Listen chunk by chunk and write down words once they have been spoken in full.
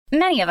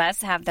Many of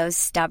us have those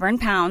stubborn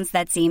pounds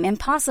that seem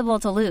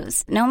impossible to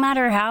lose, no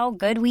matter how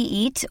good we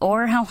eat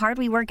or how hard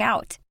we work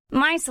out.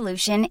 My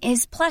solution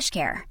is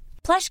PlushCare.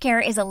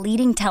 PlushCare is a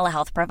leading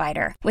telehealth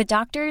provider with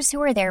doctors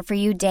who are there for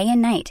you day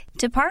and night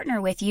to partner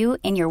with you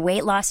in your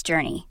weight loss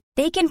journey.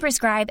 They can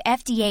prescribe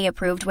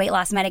FDA-approved weight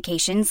loss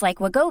medications like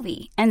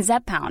Wegovy and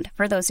Zepbound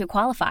for those who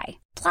qualify.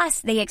 Plus,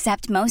 they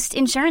accept most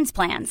insurance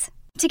plans.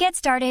 To get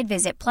started,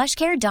 visit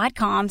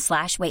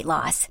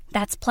plushcare.com/weightloss.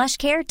 That's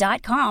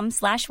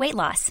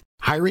plushcare.com/weightloss.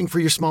 Hiring for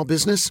your small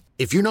business?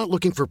 If you're not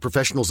looking for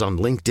professionals on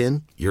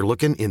LinkedIn, you're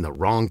looking in the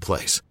wrong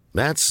place.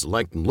 That's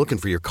like looking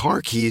for your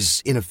car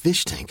keys in a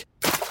fish tank.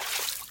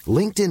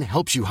 LinkedIn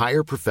helps you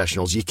hire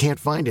professionals you can't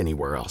find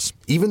anywhere else,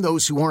 even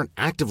those who aren't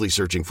actively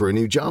searching for a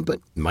new job but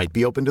might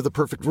be open to the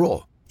perfect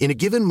role. In a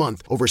given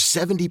month, over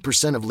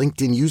 70% of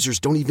LinkedIn users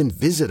don't even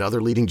visit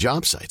other leading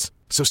job sites.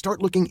 So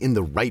start looking in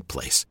the right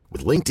place.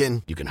 With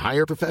LinkedIn, you can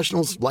hire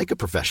professionals like a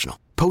professional.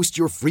 Post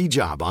your free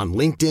job on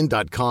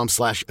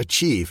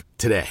linkedin.com/achieve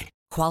today.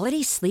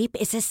 Quality sleep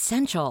is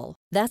essential.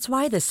 That's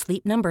why the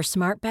Sleep Number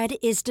Smart Bed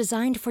is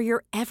designed for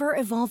your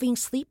ever-evolving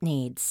sleep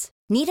needs.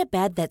 Need a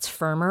bed that's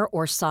firmer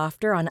or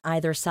softer on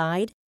either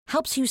side?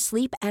 Helps you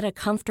sleep at a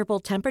comfortable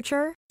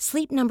temperature?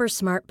 Sleep Number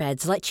Smart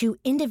Beds let you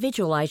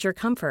individualize your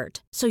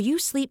comfort, so you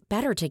sleep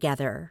better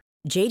together.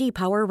 J.D.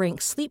 Power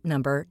ranks Sleep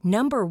Number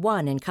number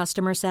 1 in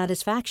customer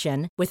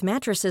satisfaction with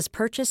mattresses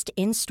purchased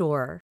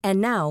in-store. And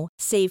now,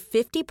 save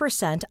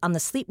 50% on the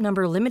Sleep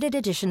Number Limited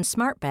Edition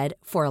Smart Bed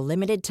for a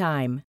limited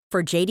time.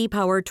 For J.D.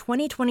 Power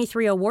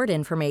 2023 award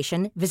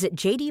information, visit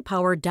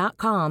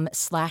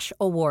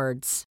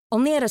jdpower.com/awards.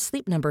 Only at a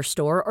Sleep Number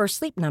store or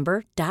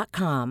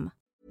sleepnumber.com.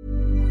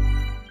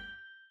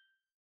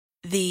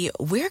 The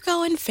We're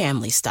Going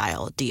Family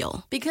Style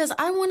deal. Because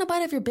I want a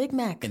bite of your Big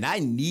Mac. And I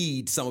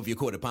need some of your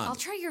Quarter Pound. I'll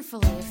try your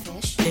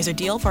Filet-O-Fish. There's a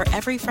deal for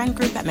every friend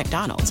group at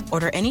McDonald's.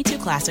 Order any 2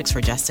 classics for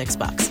just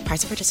 $6.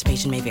 Price of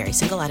participation may vary.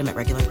 Single item at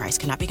regular price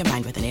cannot be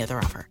combined with any other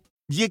offer.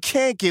 You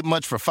can't get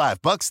much for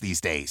 $5 these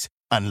days.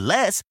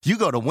 Unless you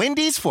go to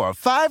Wendy's for a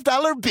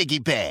 $5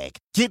 Biggie Bag.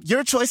 Get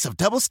your choice of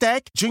double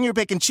stack, junior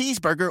bacon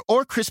cheeseburger,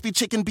 or crispy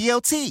chicken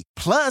BLT.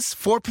 Plus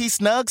 4-piece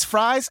nugs,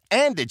 fries,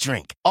 and a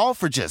drink. All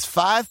for just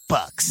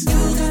 $5. You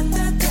got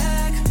that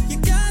bag. You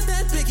got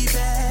that Biggie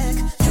Bag.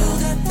 You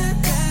got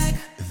that bag.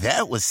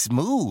 That was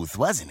smooth,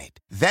 wasn't it?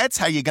 That's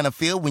how you're gonna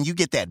feel when you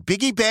get that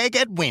Biggie Bag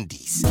at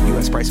Wendy's.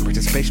 U.S. price and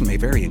participation may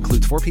vary.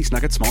 Includes 4-piece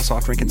nuggets, small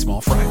soft drink, and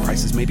small fry.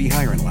 Prices may be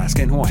higher in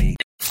Alaska and Hawaii.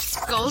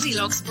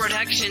 Goldilocks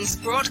Productions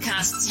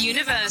broadcasts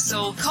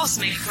universal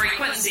cosmic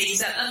frequencies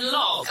that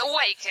unlock,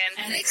 awaken,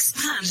 and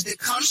expand the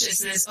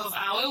consciousness of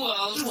our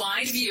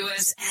worldwide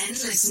viewers and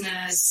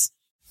listeners.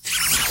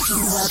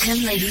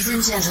 Welcome, ladies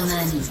and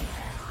gentlemen.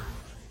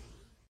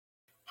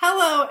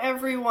 Hello,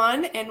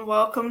 everyone, and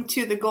welcome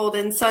to the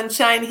Golden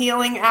Sunshine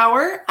Healing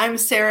Hour. I'm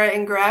Sarah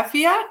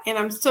Ingraffia, and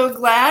I'm so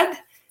glad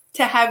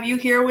to have you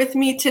here with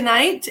me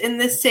tonight in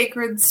this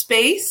sacred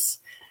space.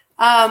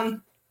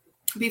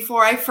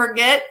 Before I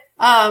forget,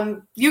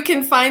 you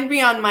can find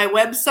me on my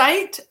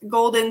website,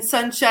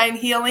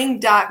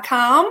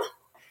 goldensunshinehealing.com.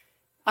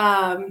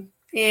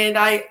 And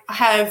I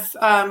have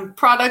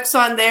products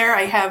on there.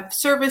 I have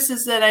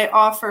services that I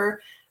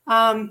offer.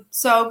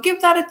 So give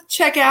that a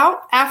check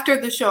out after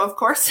the show, of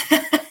course.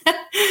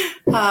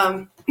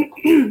 I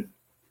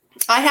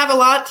have a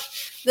lot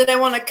that I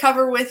want to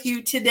cover with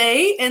you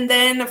today. And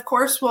then, of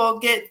course, we'll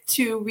get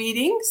to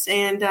readings.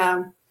 And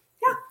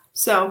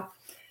so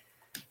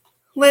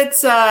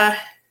let's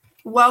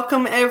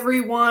welcome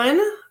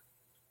everyone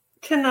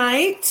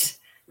tonight.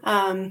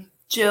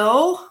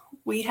 Jill,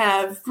 we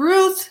have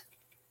Ruth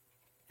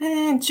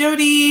and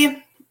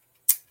Jody,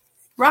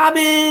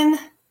 Robin,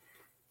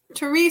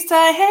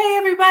 Teresa. Hey,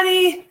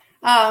 everybody.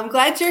 I'm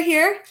glad you're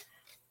here.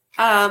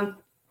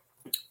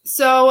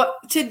 So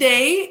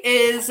today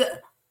is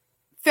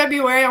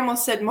February, I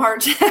almost said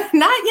March.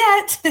 Not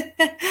yet.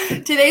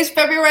 Today's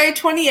February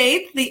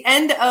 28th, the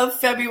end of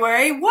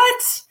February.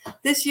 What?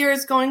 This year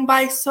is going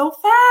by so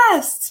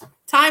fast.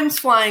 Time's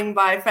flying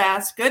by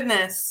fast.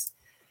 Goodness.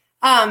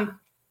 So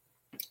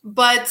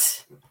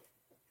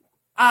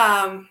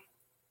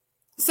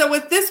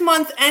with this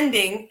month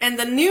ending and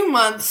the new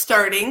month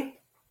starting,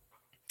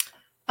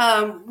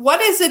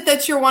 what is it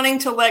that you're wanting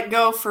to let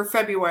go for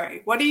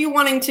February? What are you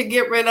wanting to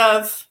get rid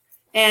of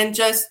and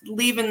just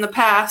leave in the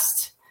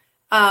past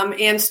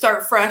and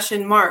start fresh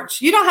in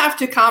March? You don't have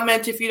to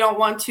comment if you don't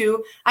want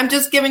to. I'm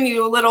just giving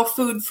you a little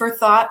food for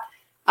thought.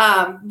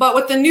 But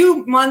with the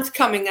new month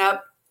coming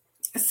up,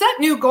 set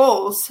new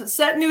goals,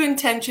 set new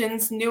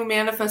intentions, new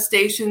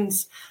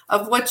manifestations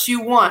of what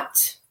you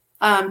want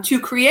to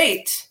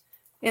create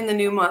in the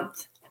new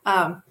month.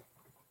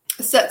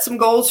 Set some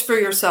goals for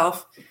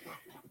yourself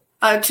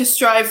to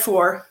strive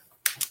for.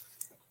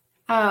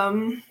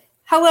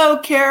 Hello,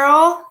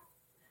 Carol.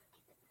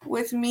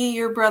 With me,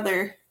 your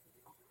brother.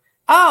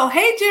 Oh,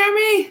 hey,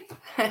 Jeremy.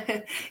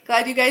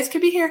 Glad you guys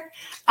could be here.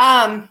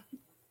 But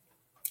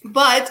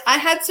I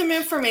had some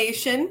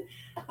information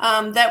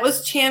that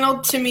was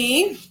channeled to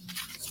me.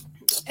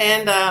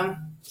 And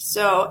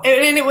So,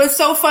 and it was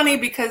so funny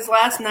because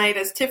last night,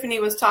 as Tiffany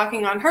was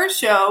talking on her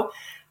show,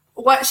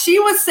 what she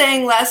was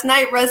saying last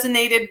night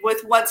resonated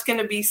with what's going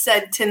to be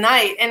said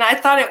tonight. And I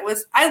thought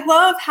I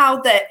love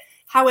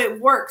how it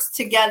works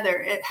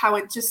together, how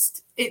it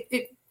just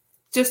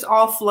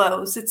all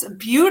flows. It's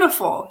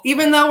beautiful.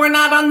 Even though we're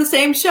not on the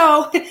same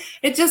show,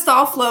 it just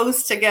all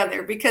flows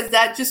together, because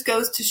that just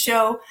goes to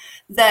show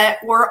that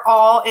we're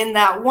all in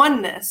that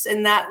oneness,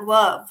 in that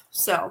love.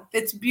 So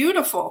it's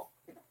beautiful.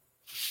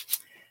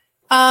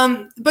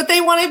 But they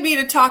wanted me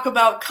to talk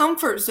about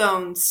comfort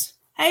zones.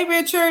 Hey,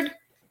 Richard.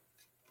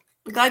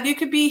 Glad you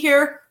could be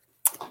here.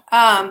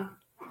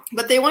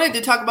 But they wanted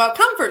to talk about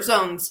comfort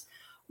zones.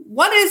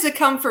 What is a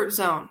comfort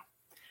zone?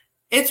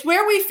 It's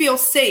where we feel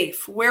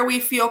safe, where we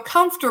feel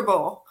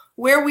comfortable,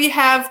 where we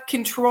have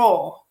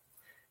control.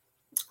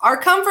 Our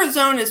comfort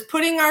zone is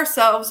putting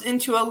ourselves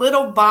into a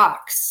little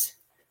box.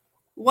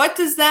 What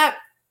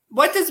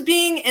does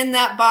being in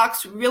that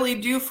box really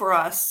do for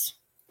us?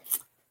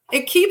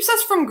 It keeps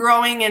us from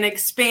growing and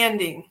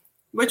expanding,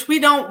 which we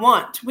don't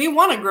want. We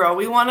want to grow.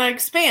 We want to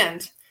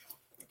expand.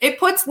 It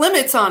puts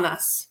limits on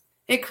us.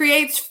 It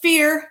creates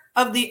fear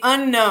of the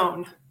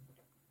unknown.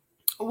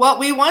 What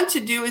we want to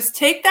do is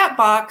take that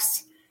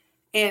box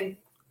and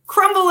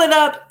crumble it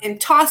up and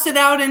toss it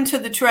out into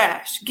the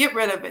trash. Get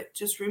rid of it.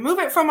 Just remove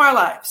it from our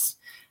lives.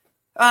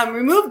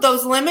 Remove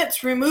those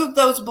limits. Remove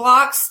those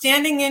blocks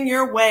standing in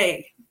your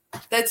way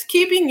that's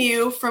keeping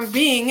you from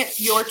being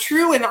your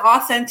true and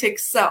authentic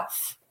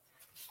self.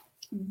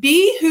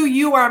 Be who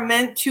you are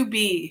meant to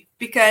be,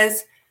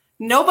 because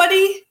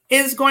nobody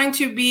is going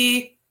to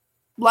be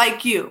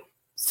like you.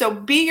 So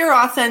be your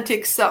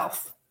authentic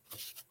self,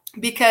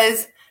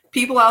 because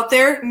people out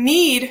there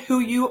need who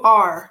you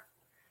are.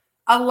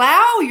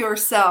 Allow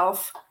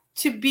yourself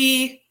to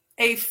be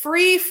a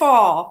free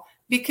fall,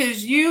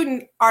 because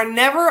you are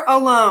never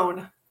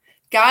alone.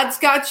 God's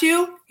got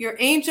you. Your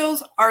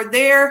angels are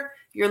there.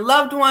 Your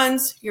loved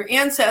ones, your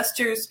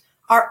ancestors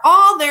are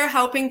all there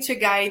helping to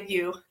guide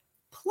you.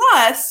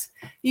 Plus,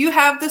 you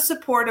have the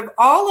support of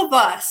all of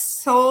us,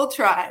 Soul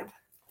Tribe.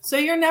 So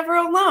you're never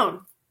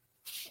alone.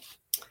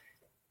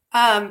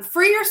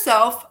 Free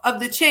yourself of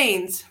the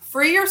chains.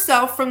 Free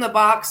yourself from the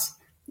box.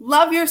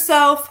 Love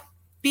yourself.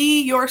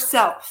 Be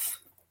yourself.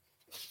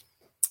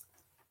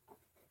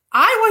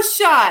 I was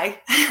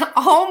shy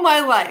all my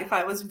life.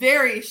 I was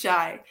very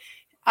shy.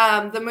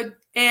 And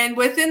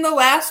within the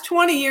last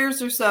 20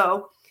 years or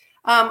so,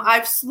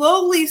 I've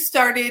slowly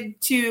started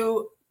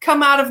to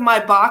come out of my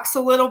box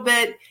a little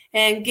bit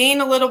and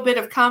gain a little bit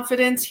of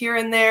confidence here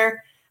and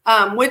there,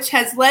 which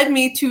has led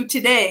me to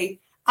today.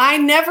 I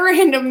never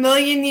in a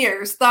million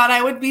years thought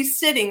I would be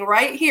sitting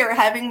right here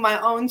having my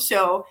own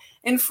show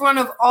in front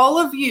of all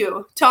of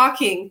you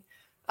talking.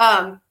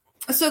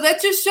 So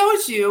that just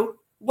shows you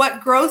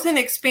what growth and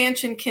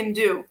expansion can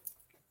do.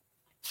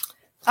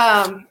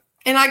 And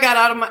I got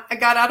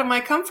out of my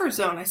comfort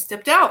zone. I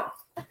stepped out,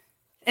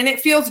 and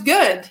it feels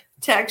good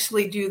to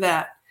actually do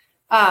that.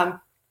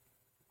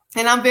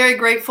 And I'm very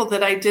grateful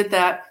that I did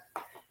that.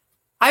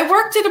 I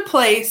worked at a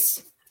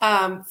place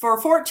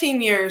for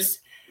 14 years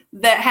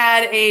that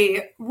had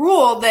a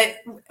rule that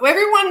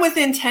everyone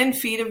within 10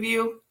 feet of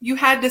you, you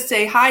had to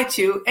say hi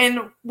to.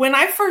 And when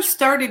I first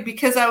started,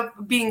 because I was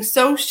being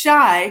so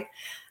shy,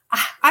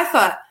 I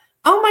thought,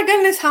 oh my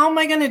goodness, how am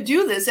I going to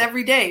do this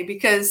every day?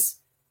 Because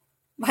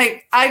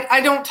like, I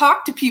don't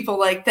talk to people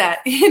like that.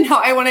 You know,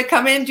 I want to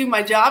come in, do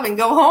my job, and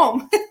go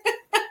home.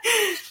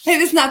 And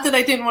it's not that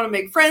I didn't want to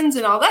make friends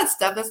and all that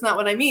stuff. That's not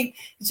what I mean.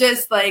 It's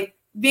just like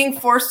being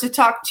forced to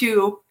talk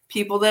to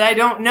people that I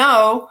don't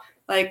know.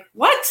 Like,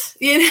 what?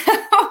 You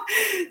know?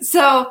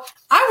 So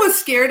I was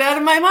scared out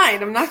of my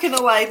mind. I'm not going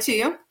to lie to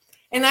you.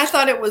 And I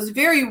thought it was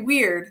very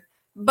weird.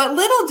 But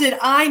little did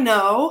I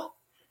know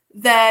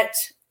that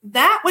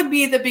that would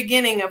be the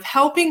beginning of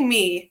helping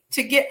me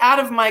to get out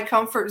of my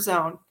comfort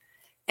zone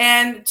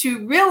and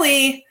to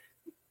really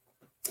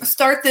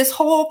start this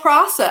whole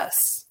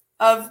process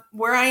of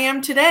where I am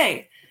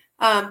today.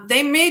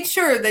 They made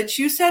sure that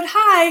you said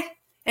hi.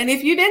 And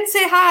if you didn't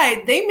say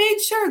hi, they made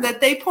sure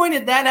that they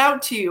pointed that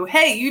out to you.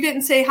 Hey, you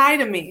didn't say hi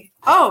to me.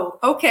 Oh,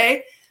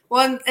 okay.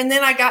 Well, and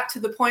then I got to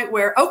the point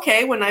where,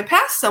 okay, when I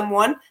pass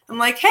someone, I'm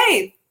like,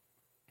 hey,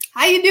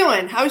 how you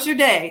doing? How's your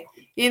day?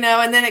 You know,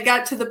 and then it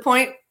got to the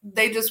point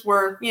they just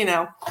were, you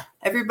know,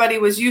 everybody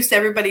was used to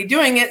everybody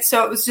doing it.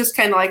 So it was just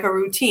kind of like a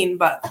routine,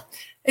 but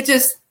it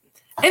just,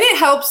 and it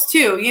helps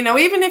too, you know,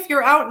 even if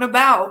you're out and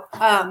about,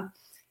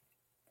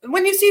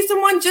 when you see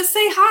someone, just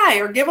say hi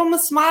or give them a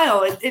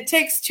smile. It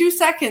takes 2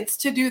 seconds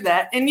to do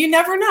that. And you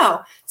never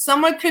know.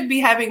 Someone could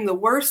be having the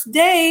worst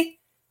day,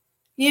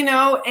 you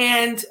know,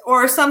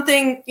 or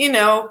something, you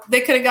know, they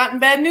could have gotten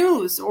bad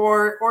news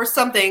or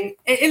something,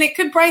 and it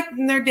could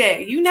brighten their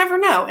day. You never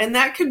know. And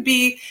that could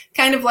be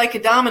kind of like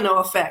a domino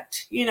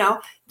effect, you know,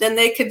 then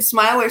they could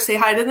smile or say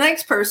hi to the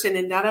next person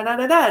and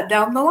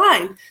down the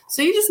line.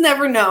 So you just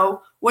never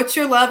know what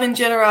your love and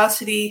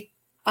generosity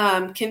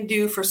can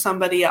do for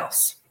somebody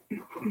else.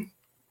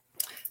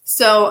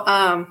 So,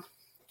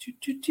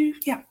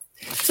 yeah.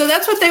 So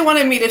that's what they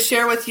wanted me to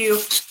share with you.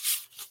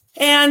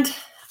 And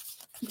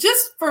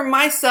just for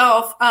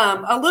myself,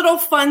 a little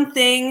fun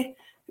thing,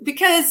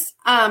 because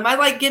I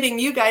like getting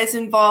you guys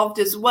involved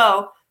as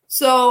well.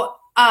 So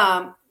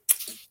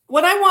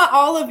what I want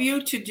all of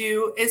you to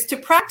do is to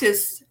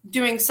practice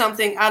doing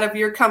something out of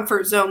your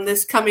comfort zone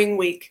this coming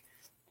week.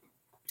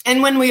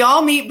 And when we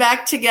all meet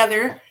back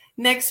together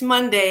next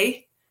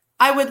Monday,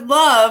 I would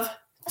love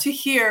to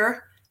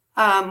hear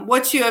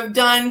what you have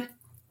done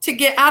to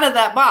get out of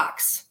that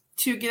box,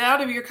 to get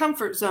out of your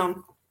comfort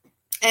zone,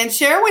 and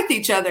share with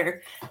each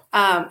other,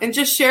 and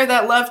just share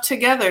that love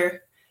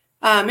together.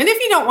 And if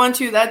you don't want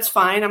to, that's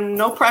fine. I'm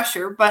no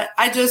pressure, but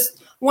I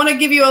just want to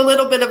give you a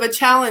little bit of a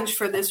challenge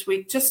for this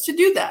week, just to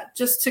do that,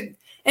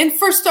 and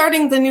for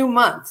starting the new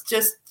month,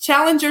 just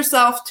challenge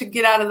yourself to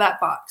get out of that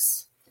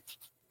box.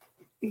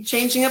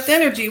 Changing up the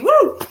energy.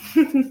 Woo!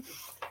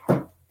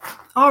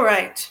 All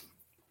right.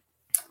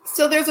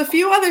 So there's a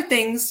few other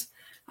things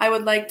I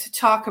would like to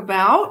talk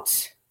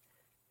about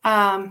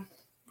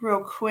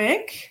real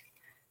quick.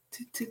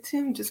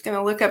 I'm just going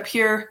to look up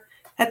here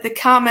at the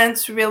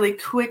comments really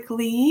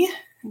quickly.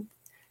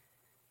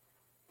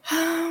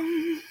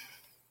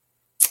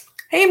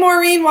 Hey,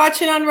 Maureen,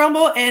 watching on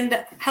Rumble,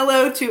 and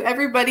hello to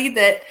everybody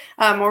that,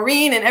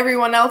 Maureen and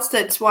everyone else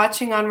that's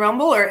watching on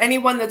Rumble, or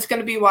anyone that's going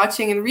to be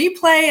watching in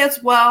replay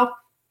as well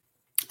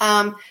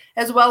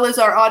as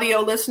our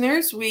audio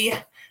listeners. We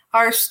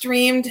are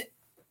streamed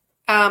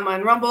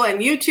on Rumble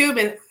and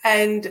YouTube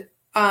and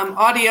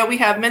audio. We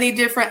have many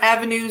different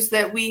avenues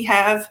that we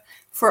have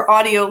for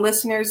audio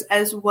listeners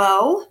as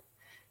well.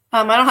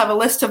 I don't have a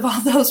list of all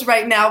those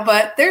right now,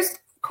 but there's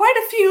quite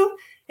a few.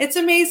 It's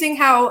amazing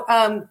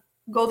how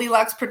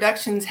Goldilocks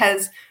Productions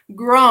has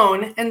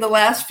grown in the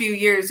last few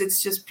years.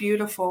 It's just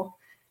beautiful.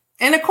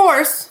 And of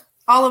course,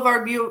 all of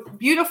our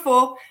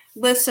beautiful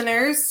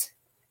listeners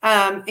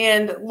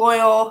and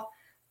loyal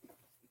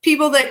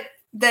people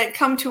that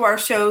come to our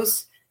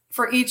shows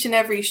for each and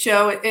every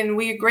show, and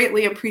we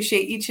greatly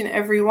appreciate each and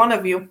every one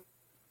of you.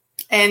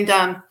 And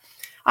I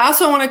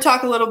also want to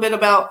talk a little bit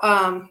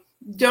about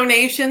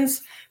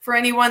donations for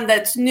anyone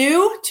that's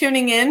new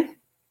tuning in,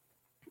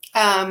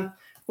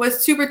 with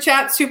Super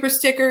Chat, Super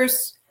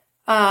Stickers,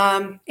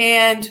 and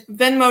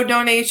Venmo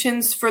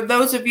donations. For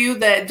those of you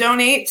that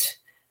donate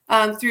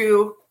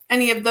through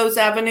any of those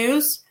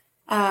avenues,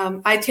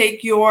 I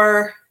take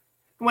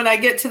when I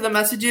get to the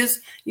messages,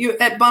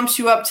 it bumps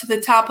you up to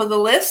the top of the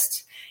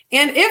list.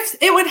 And if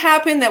it would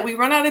happen that we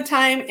run out of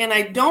time and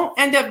I don't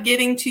end up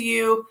getting to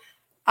you,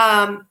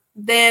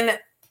 then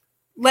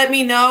let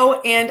me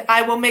know, and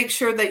I will make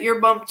sure that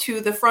you're bumped to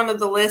the front of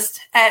the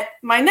list at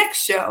my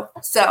next show.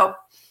 So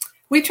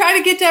we try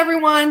to get to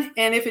everyone,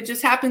 and if it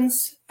just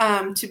happens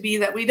to be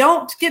that we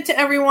don't get to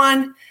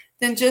everyone,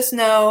 then just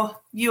know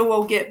you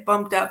will get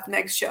bumped up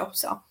next show.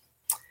 So,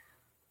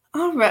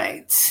 all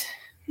right.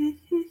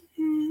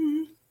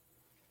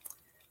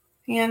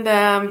 And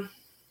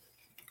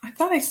I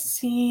thought I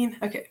seen,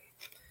 okay.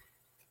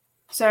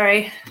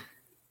 Sorry.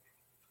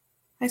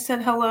 I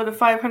said hello to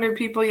 500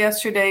 people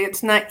yesterday.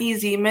 It's not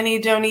easy. Many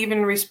don't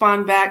even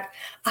respond back.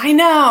 I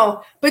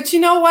know. But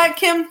you know what,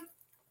 Kim?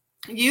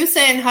 You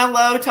saying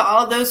hello to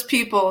all those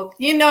people,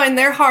 in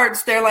their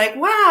hearts, they're like,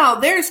 wow,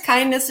 there's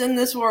kindness in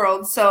this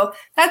world. So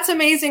that's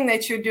amazing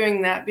that you're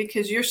doing that,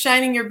 because you're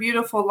shining your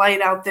beautiful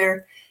light out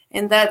there.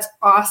 And that's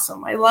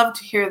awesome. I love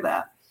to hear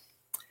that.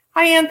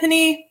 Hi,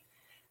 Anthony.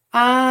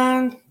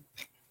 Diana,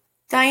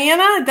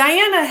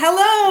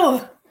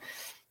 hello.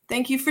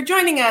 Thank you for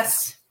joining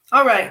us.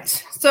 All right.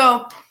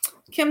 So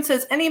Kim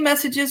says, any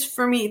messages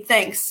for me?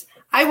 Thanks.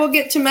 I will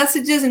get to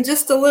messages in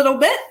just a little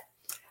bit.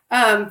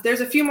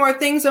 There's a few more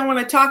things I want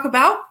to talk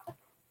about,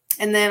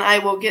 and then I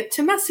will get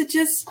to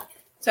messages.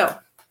 So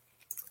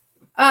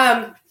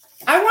I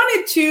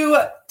wanted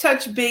to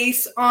touch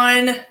base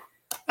on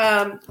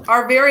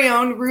our very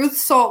own Ruth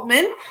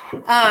Saltman.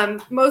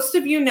 Most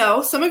of you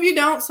know, some of you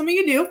don't, some of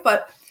you do,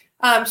 but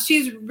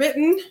she's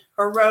written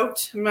or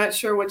wrote, I'm not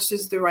sure which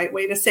is the right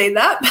way to say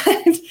that,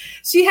 but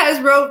she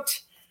has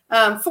wrote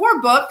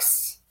 4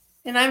 books,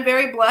 and I'm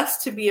very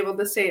blessed to be able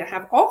to say I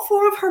have all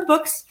 4 of her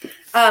books.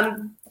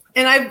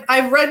 And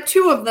I've read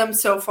 2 of them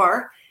so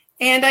far,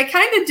 and I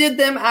kind of did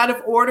them out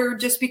of order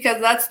just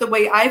because that's the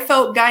way I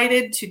felt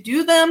guided to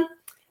do them.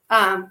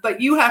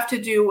 But you have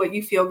to do what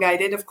you feel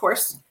guided, of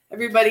course.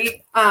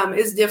 Everybody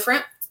is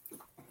different.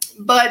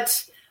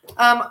 But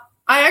I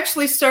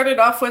actually started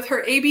off with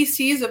her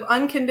ABCs of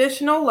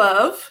Unconditional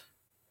Love,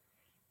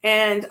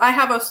 and I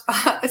have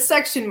a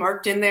section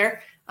marked in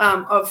there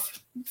of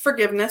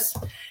forgiveness.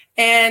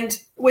 And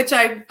which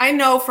I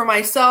know for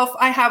myself,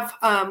 I have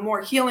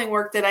more healing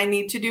work that I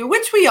need to do,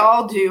 which we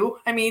all do.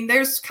 I mean,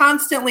 there's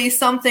constantly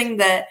something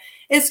that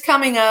is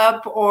coming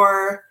up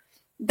or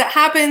that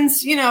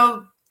happens,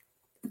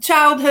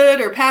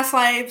 childhood or past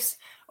lives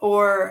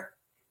or,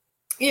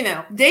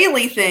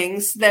 daily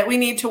things that we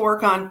need to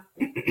work on.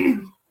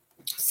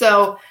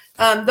 So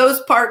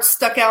those parts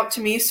stuck out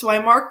to me, so I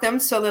marked them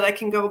so that I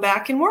can go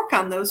back and work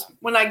on those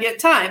when I get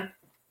time.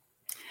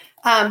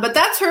 But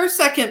that's her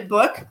second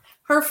book.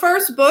 Her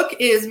first book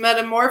is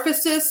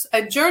Metamorphosis,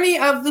 A Journey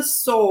of the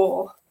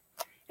Soul.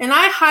 And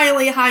I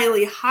highly,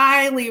 highly,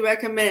 highly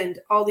recommend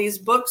all these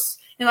books.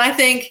 And I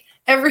think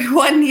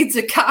everyone needs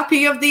a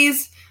copy of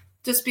these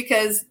just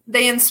because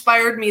they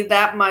inspired me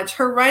that much.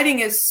 Her writing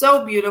is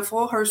so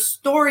beautiful. Her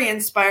story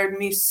inspired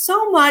me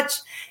so much.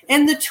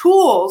 And the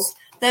tools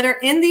that are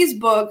in these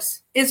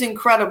books is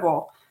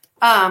incredible.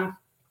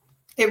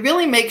 It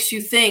really makes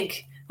you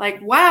think, like,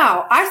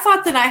 wow, I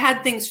thought that I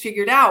had things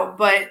figured out,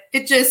 but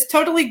it just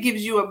totally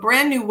gives you a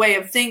brand new way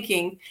of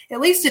thinking. At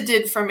least it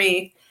did for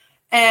me.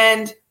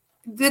 And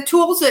the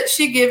tools that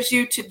she gives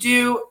you to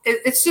do,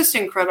 it's just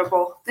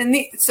incredible. And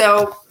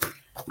so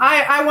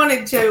I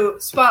wanted to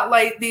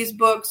spotlight these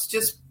books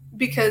just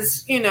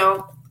because,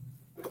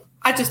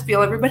 I just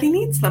feel everybody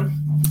needs them.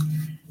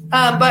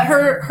 But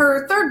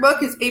her third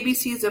book is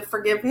ABCs of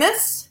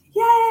Forgiveness.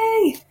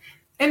 Yay!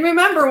 And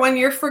remember, when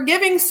you're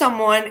forgiving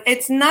someone,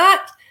 it's not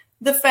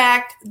the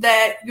fact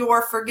that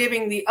you're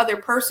forgiving the other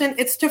person.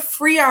 It's to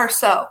free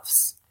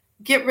ourselves.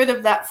 Get rid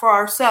of that for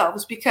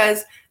ourselves,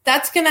 because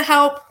that's going to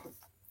help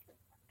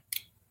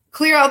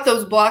clear out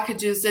those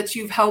blockages that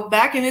you've held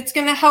back, and it's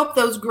going to help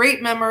those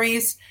great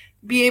memories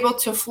be able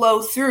to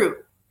flow through.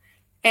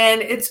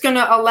 And it's going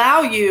to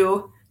allow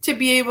you to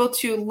be able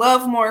to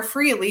love more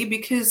freely,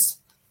 because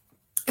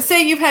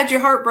say you've had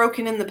your heart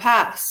broken in the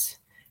past.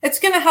 It's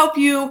going to help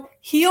you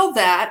heal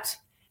that.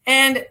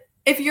 And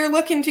if you're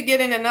looking to get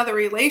in another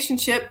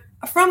relationship,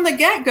 from the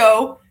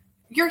get-go,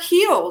 you're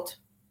healed.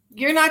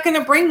 You're not going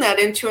to bring that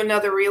into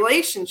another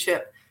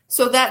relationship.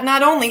 So that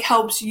not only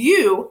helps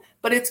you,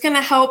 but it's going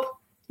to help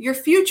your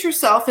future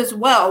self as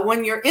well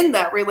when you're in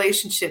that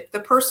relationship,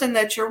 the person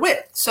that you're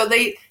with. So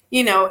they,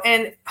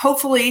 and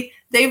hopefully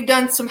they've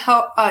done some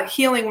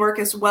healing work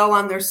as well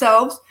on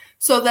themselves,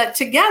 so that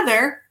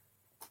together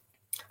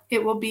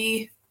it will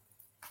be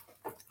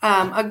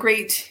a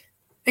great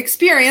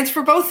experience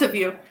for both of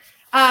you.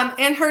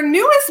 And her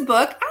newest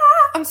book,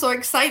 I'm so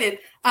excited,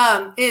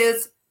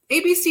 is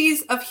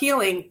ABCs of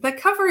Healing. The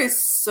cover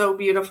is so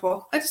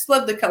beautiful. I just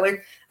love the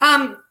color.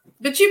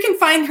 But you can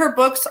find her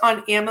books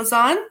on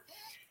Amazon.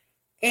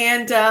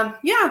 And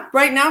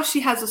right now she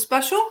has a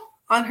special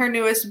on her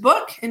newest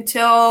book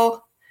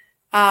until,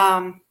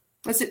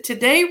 is it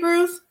today,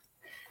 Ruth?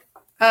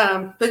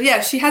 But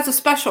yeah, she has a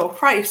special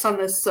price on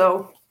this.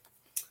 So,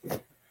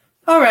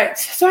 all right.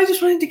 So I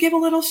just wanted to give a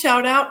little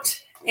shout out.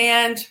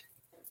 And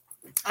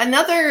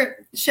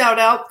another shout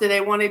out that I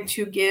wanted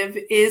to give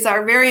is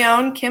our very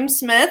own Kim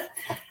Smith.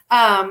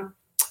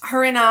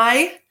 Her and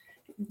I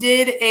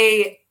did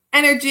a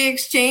energy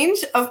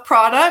exchange of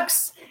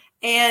products,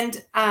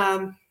 and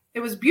it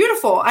was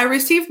beautiful. I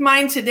received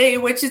mine today,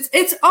 which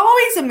it's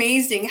always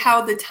amazing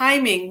how the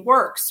timing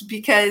works,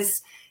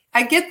 because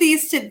I got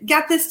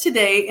this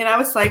today, and I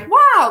was like,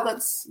 wow,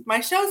 that's my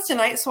show's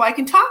tonight, so I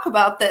can talk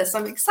about this.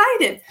 I'm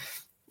excited.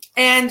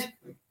 And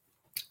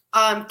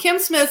Kim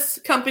Smith's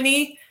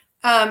company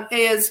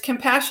is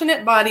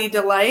Compassionate Body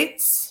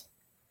Delights.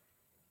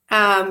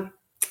 And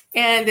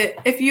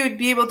if you would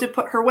be able to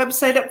put her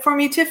website up for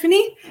me,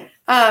 Tiffany,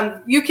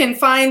 you can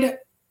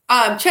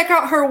check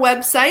out her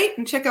website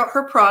and check out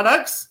her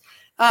products.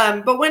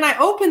 But when I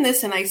opened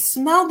this and I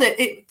smelled it,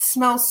 it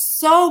smells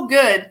so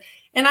good.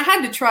 And I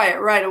had to try it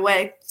right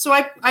away. So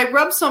I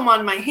rubbed some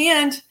on my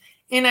hand,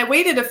 and I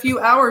waited a few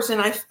hours, and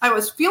I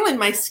was feeling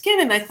my skin,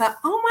 and I thought,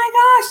 oh my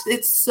gosh,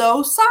 it's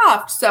so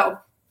soft. So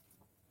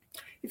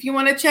if you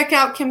want to check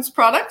out Kim's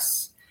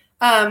products,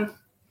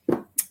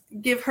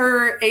 give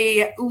her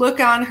a look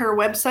on her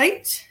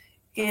website.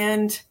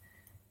 And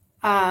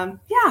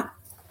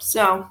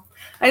so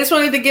I just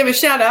wanted to give a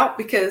shout out,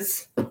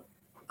 because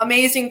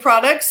amazing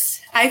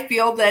products, I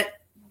feel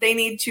that they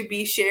need to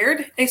be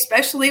shared,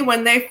 especially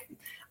when they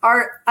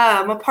are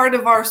a part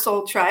of our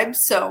soul tribe.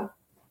 So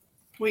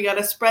we got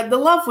to spread the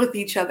love with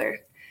each other.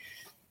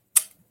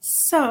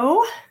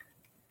 So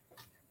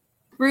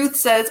Ruth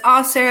says,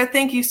 Sarah,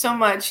 thank you so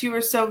much. You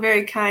were so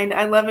very kind.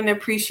 I love and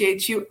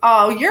appreciate you.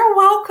 Oh, you're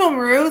welcome,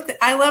 Ruth.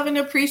 I love and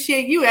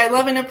appreciate you. I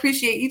love and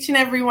appreciate each and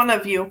every one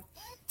of you.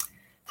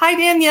 Hi,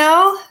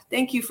 Danielle.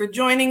 Thank you for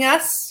joining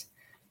us.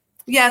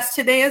 Yes,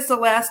 today is the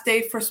last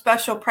day for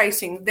special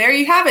pricing. There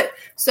you have it.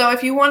 So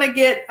if you want to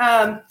get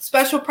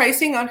special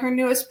pricing on her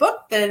newest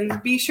book,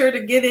 then be sure to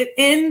get it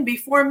in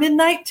before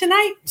midnight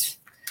tonight.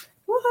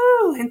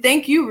 Woohoo! And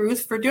thank you,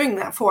 Ruth, for doing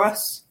that for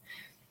us.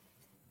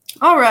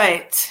 All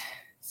right.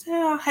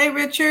 So, hey,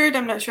 Richard.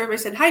 I'm not sure if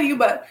I said hi to you,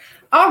 but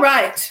all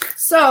right.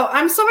 So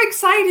I'm so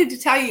excited to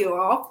tell you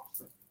all.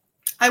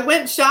 I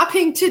went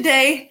shopping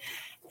today,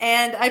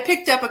 and I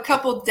picked up a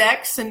couple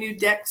new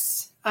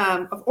decks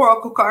of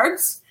Oracle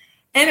cards.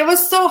 And it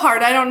was so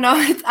hard. I don't know.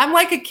 I'm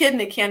like a kid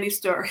in a candy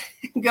store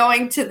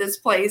going to this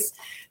place,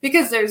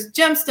 because there's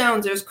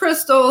gemstones, there's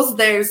crystals,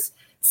 there's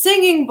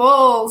singing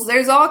bowls,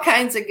 there's all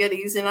kinds of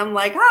goodies. And I'm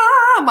like,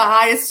 my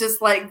eyes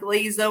just like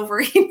glaze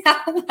over.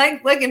 I'm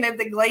like looking at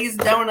the glazed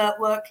donut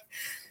look.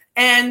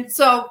 And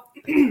so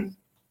it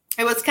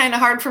was kind of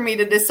hard for me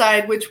to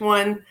decide which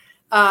one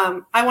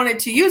I wanted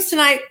to use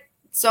tonight.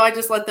 So I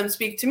just let them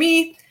speak to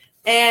me.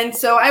 And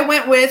so I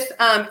went with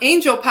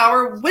Angel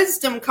Power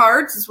Wisdom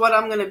cards is what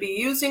I'm going to be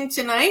using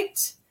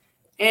tonight.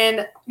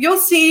 And you'll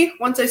see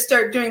once I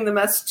start doing the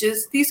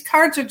messages, these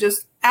cards are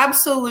just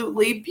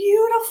absolutely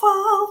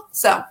beautiful.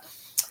 So,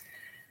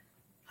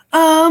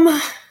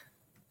 I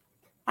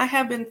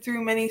have been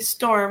through many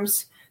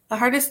storms. The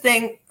hardest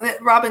thing,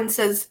 Robin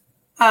says,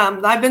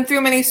 I've been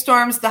through many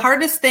storms. The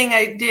hardest thing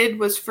I did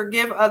was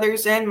forgive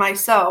others and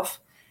myself.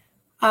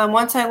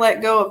 Once I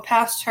let go of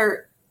past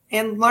hurt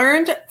and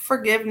learned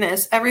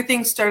forgiveness,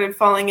 everything started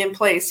falling in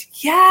place.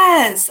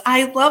 Yes,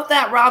 I love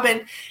that,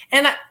 Robin.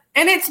 And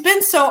it's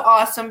been so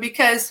awesome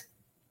because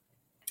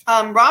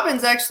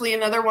Robin's actually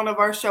another one of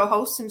our show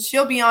hosts, and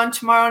she'll be on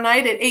tomorrow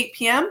night at 8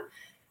 p.m.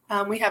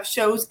 We have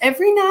shows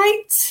every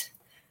night,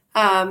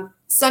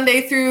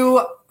 Sunday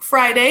through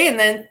Friday, and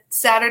then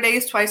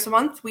Saturdays twice a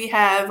month. We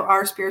have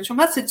our Spiritual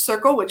Message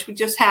Circle, which we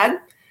just had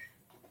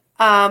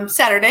last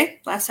Saturday.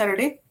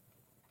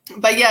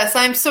 But yes,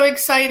 I'm so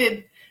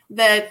excited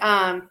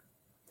that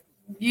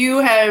you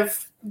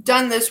have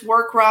done this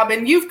work,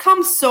 Robin. You've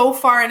come so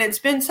far, and it's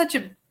been such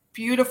a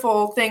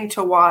beautiful thing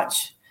to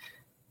watch.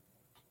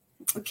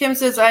 Kim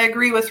says, I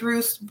agree with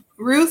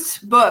Ruth's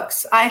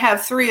books. I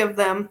have 3 of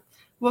them.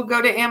 We'll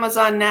go to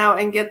Amazon now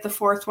and get the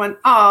 4th one.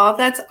 Oh,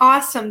 that's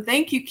awesome.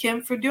 Thank you,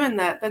 Kim, for doing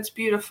that. That's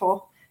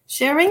beautiful.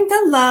 Sharing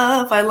the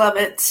love. I love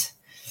it.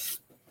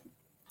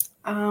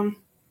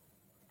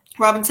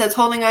 Robin says,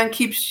 holding on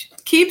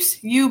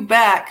keeps you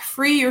back.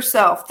 Free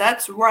yourself.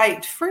 That's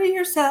right. Free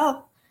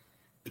yourself.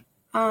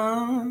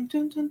 All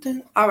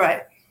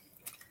right.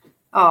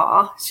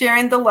 Aw,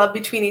 sharing the love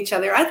between each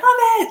other. I love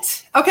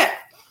it. Okay.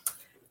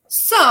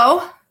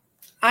 So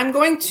I'm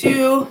going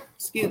to,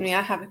 excuse me,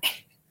 I have an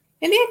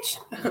itch.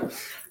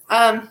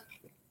 I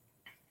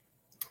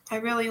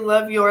really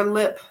love your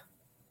lip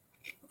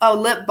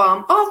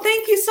balm. Oh,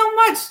 thank you so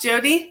much,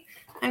 Jody.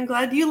 I'm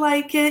glad you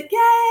like it.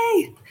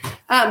 Yay.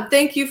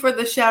 Thank you for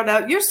the shout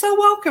out. You're so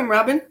welcome,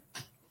 Robin.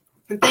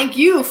 And thank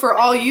you for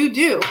all you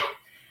do.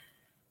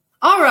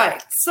 All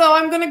right. So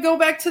I'm going to go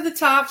back to the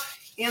top.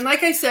 And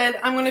like I said,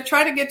 I'm going to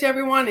try to get to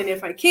everyone. And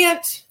if I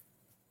can't,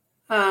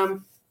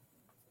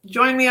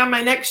 join me on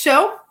my next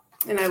show.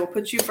 And I will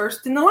put you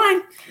first in the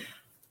line.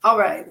 All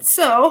right.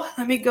 So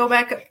let me go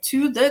back up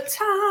to the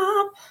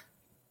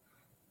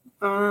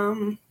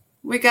top.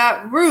 We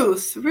got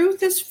Ruth.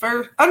 Ruth is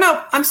first. Oh,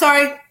 no. I'm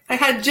sorry. I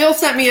had Jill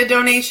sent me a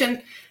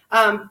donation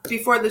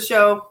before the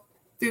show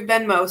through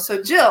Venmo.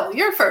 So, Jill,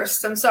 you're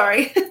first. I'm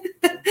sorry.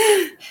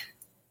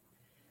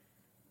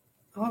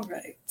 All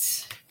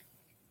right.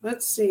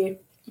 Let's see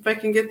if I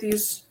can get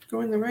these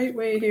going the right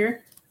way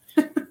here.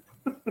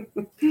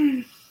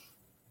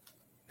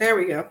 There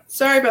we go.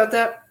 Sorry about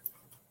that.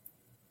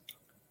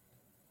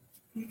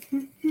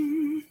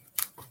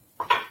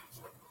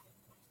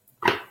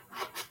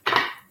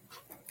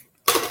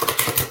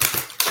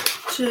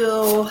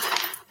 Jill.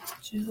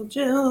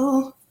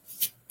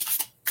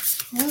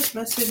 What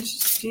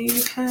message do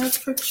you have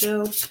for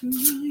Jill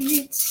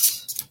tonight?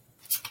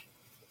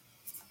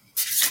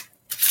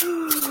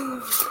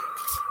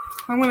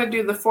 I'm going to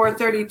do the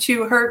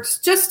 432 hertz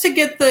just to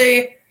get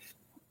the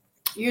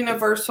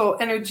universal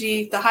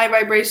energy, the high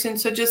vibration.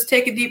 So just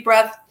take a deep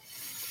breath,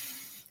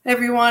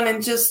 everyone,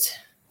 and just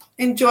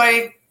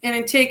enjoy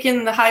and take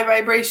in the high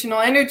vibrational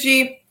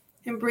energy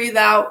and breathe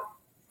out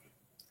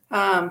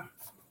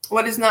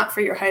what is not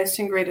for your highest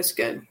and greatest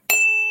good.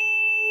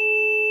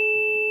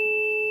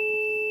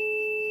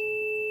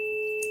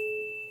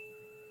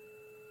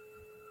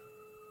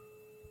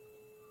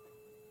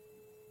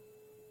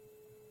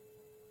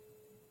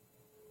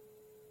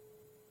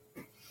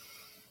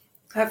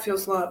 That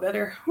feels a lot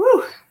better.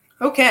 Woo!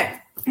 Okay.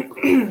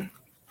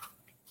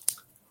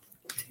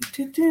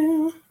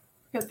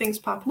 Got things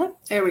popping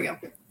up. There we go.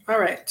 All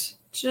right.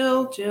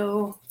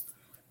 Jill.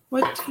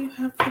 What do you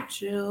have for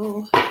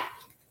Jill?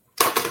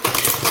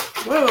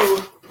 Whoa.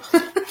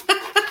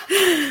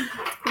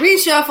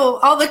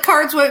 Reshuffle. All the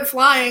cards went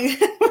flying.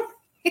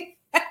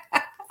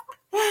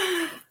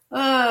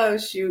 Oh,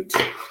 shoot.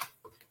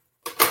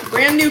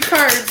 Brand new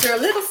cards are a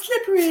little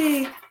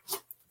slippery.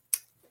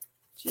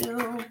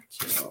 Jill.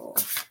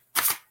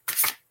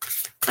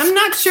 I'm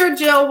not sure,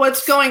 Jill,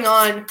 what's going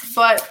on,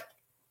 but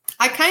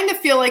I kind of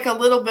feel like a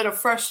little bit of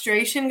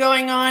frustration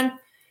going on.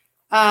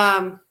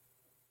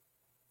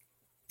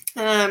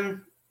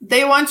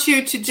 They want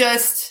you to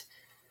just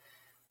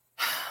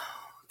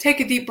take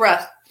a deep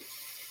breath.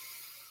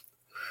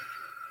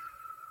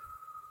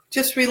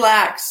 Just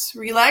relax.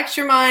 Relax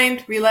your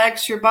mind.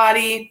 Relax your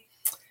body.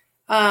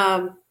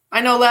 I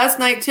know last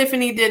night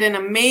Tiffany did an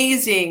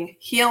amazing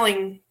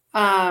healing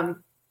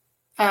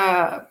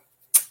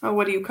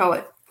what do you call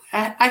it?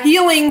 A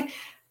healing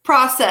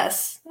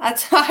process.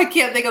 That's I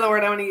can't think of the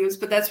word I want to use,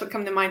 but that's what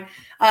come to mind.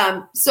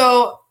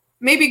 So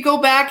maybe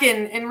go back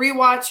and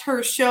rewatch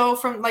her show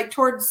from like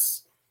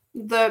towards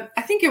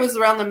I think it was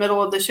around the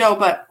middle of the show,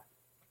 but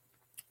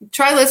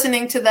try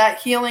listening to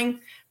that healing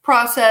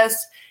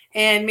process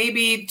and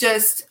maybe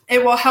just,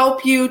 it will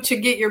help you to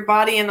get your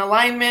body in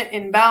alignment,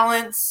 in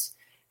balance,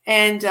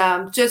 and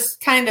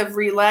just kind of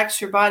relax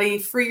your body,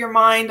 free your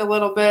mind a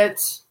little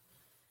bit,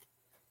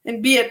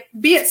 and be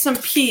at some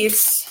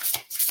peace.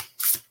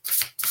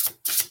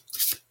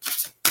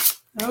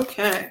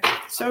 Okay,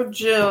 so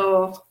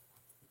Jill,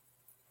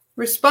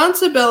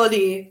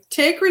 responsibility.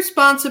 Take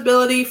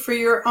responsibility for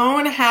your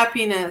own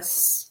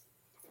happiness.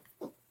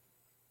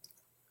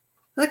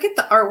 Look at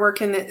the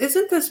artwork in it.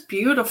 Isn't this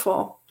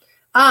beautiful?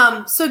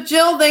 So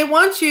Jill, they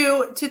want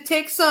you to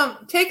take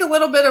a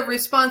little bit of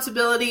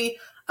responsibility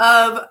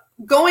of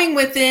going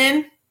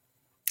within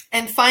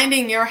and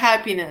finding your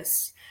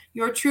happiness,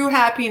 your true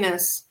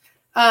happiness,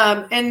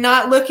 and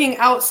not looking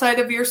outside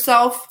of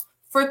yourself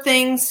for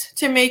things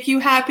to make you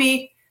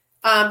happy,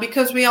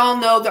 because we all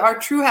know that our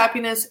true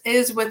happiness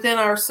is within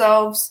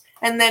ourselves,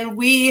 and then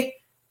we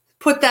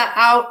put that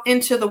out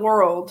into the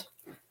world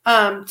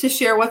to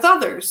share with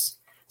others.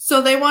 So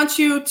they want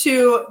you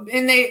to,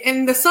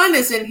 and the sun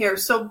is in here,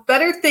 so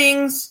better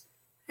things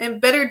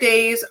and better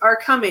days are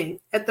coming.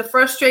 The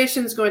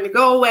frustration is going to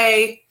go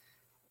away,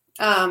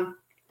 and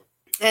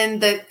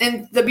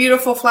the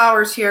beautiful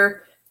flowers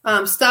here.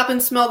 Stop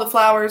and smell the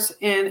flowers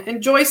and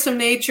enjoy some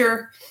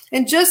nature,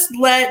 and just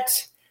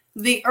let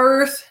the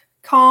earth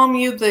calm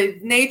you, the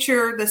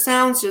nature, the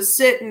sounds. Just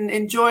sit and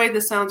enjoy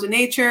the sounds of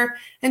nature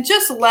and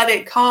just let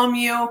it calm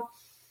you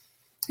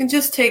and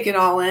just take it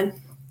all in.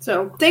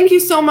 So thank you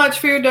so much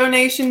for your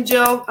donation,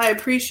 Jill. I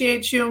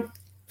appreciate you.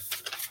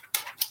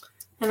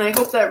 And I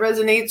hope that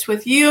resonates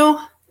with you.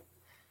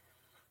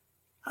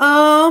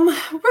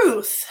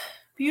 Ruth,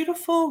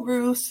 beautiful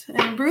Ruth.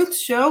 And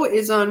Ruth's show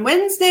is on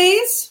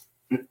Wednesdays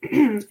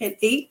at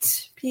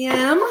 8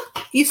 p.m.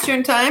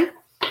 Eastern Time.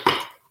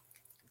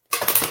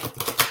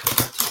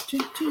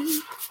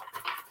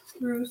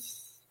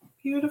 Ruth,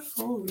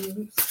 beautiful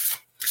Ruth.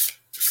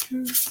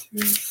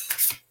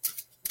 Ruth.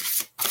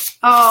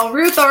 Oh,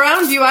 Ruth,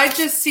 around you, I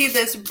just see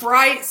this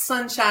bright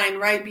sunshine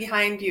right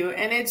behind you,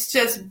 and it's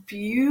just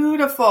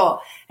beautiful.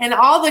 And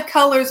all the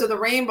colors of the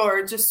rainbow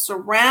are just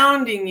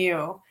surrounding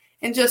you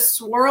and just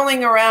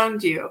swirling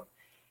around you.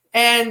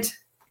 And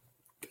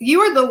you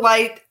are the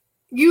light.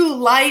 You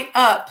light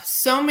up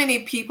so many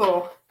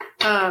people,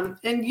 and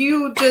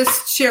you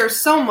just share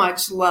so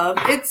much love.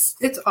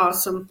 It's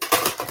awesome.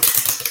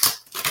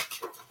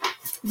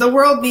 The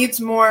world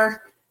needs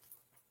more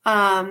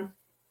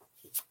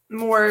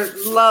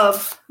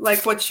love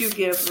like what you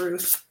give,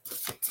 Ruth.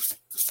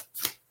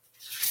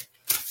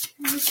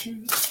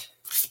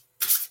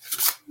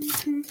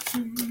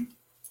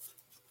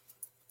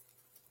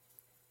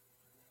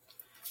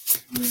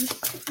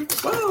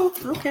 Whoa,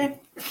 okay.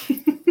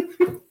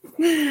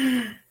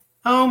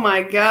 Oh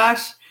my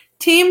gosh.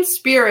 Team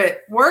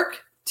spirit.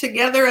 Work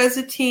together as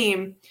a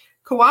team.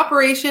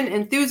 Cooperation,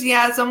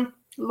 enthusiasm,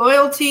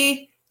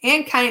 loyalty,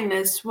 and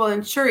kindness will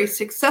ensure a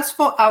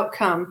successful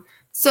outcome.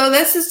 So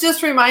this is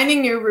just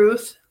reminding you,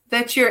 Ruth,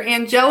 that your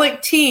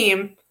angelic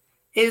team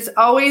is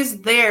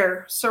always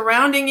there,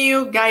 surrounding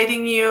you,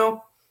 guiding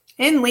you,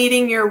 and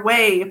leading your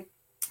way.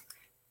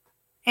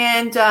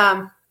 And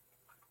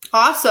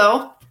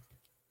also,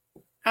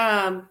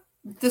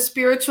 the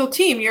spiritual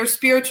team, your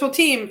spiritual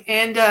team,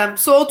 and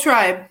soul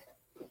tribe,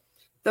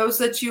 those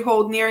that you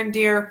hold near and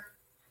dear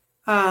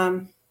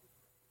to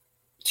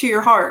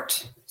your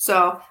heart.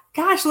 So,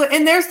 gosh,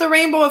 and there's the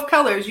rainbow of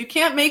colors. You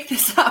can't make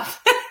this up.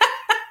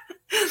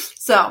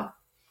 So,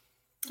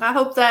 I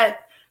hope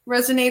that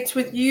resonates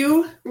with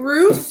you,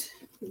 Ruth.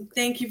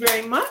 Thank you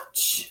very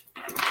much.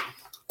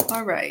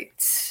 All right.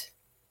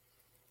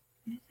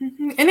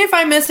 And if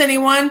I miss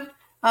anyone,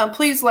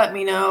 please let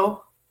me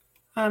know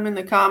in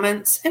the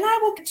comments, and I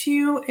will get to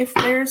you if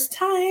there's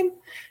time.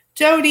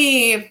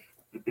 Jody.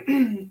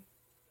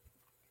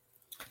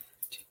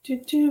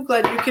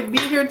 Glad you could be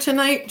here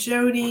tonight,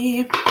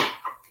 Jody.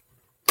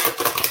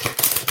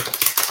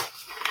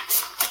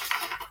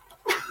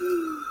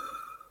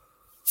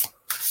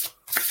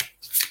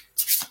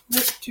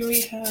 What do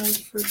we have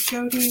for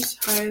Jody's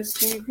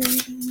highest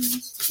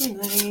ingredients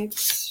tonight?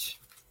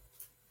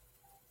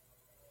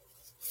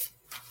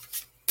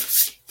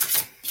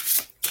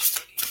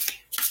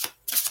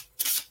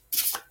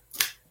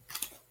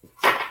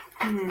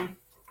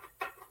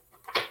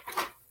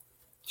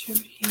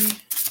 Jody.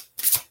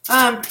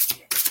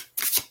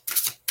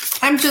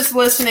 I'm just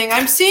listening.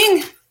 I'm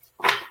seeing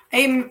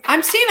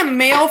a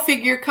male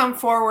figure come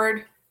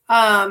forward.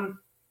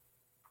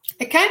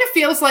 It kind of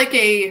feels like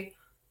a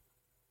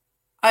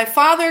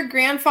father,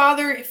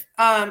 grandfather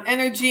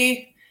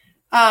energy,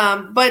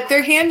 but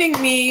they're handing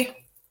me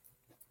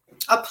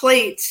a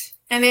plate,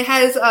 and it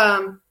has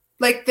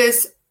like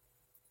this,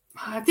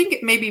 I think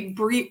it may be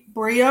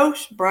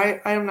brioche,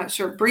 I'm not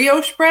sure,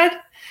 brioche bread.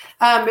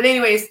 But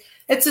anyways,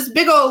 it's this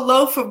big old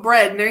loaf of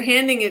bread, and they're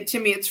handing it to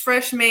me. It's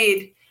fresh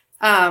made,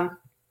 and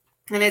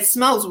it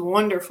smells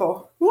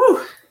wonderful.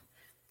 Woo!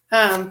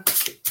 And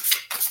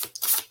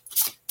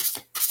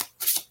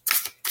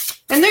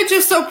they're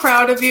just so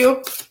proud of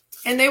you,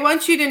 and they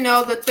want you to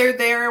know that they're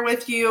there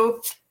with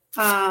you,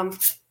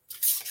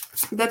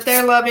 that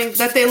they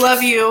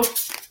love you,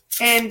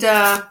 and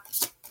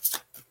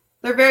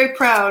They're very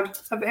proud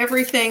of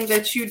everything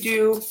that you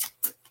do.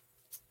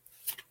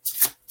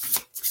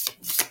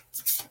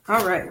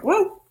 All right.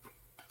 Whoa.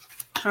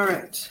 All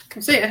right.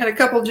 See, I had a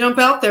couple jump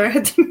out there. I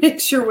had to make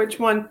sure which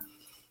one.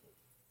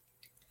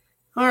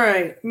 All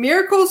right.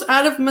 Miracles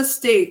out of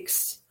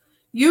mistakes.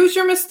 Use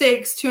your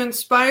mistakes to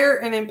inspire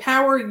and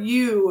empower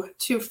you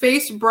to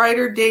face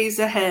brighter days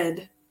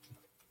ahead.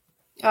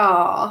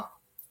 Aw.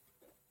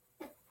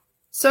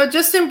 So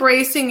just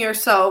embracing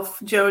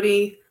yourself,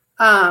 Jody,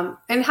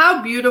 and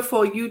how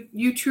beautiful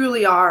you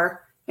truly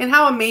are and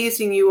how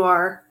amazing you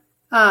are.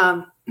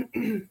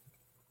 And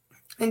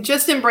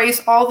just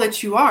embrace all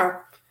that you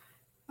are.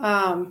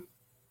 And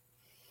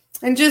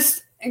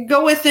just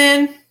go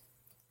within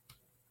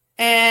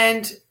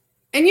and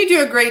you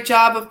do a great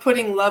job of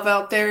putting love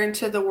out there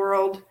into the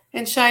world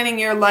and shining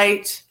your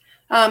light.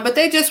 But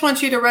they just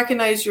want you to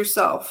recognize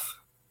yourself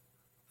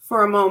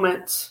for a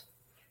moment.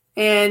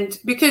 And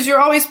because you're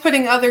always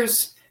putting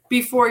others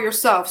before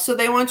yourself. So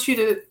they want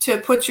you to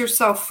put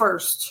yourself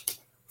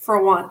first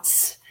for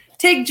once.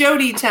 Take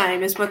Jody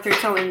time is what they're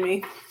telling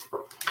me.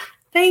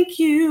 Thank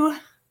you.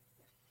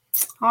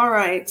 All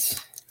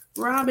right.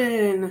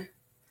 Robin. I'm going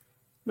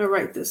to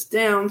write this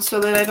down so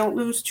that I don't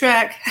lose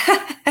track.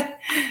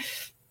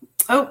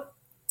 Oh,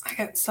 I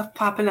got stuff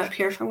popping up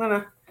here. So I'm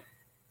going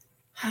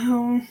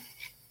to...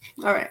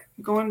 all right.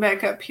 Going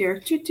back up here.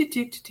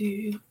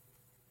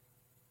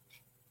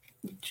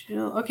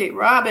 Jill. Okay,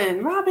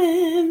 Robin.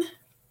 Robin.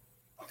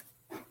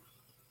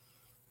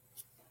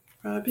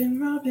 Rockin'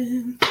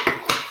 Robin.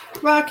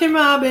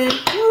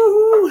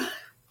 Woo!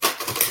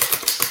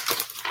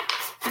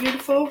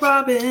 Beautiful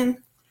Robin.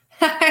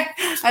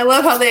 I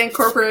love how they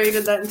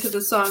incorporated that into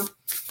the song.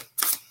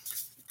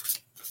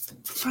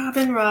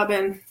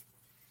 Robin.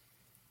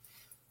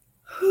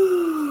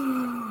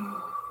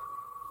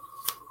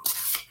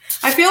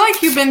 I feel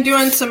like you've been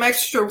doing some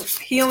extra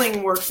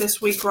healing work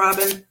this week,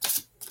 Robin.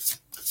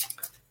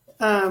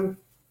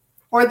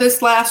 Or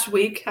this last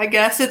week, I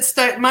guess.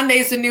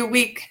 Monday's a new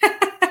week.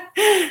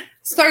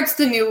 Starts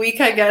the new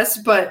week, I guess.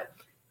 But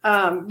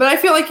I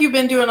feel like you've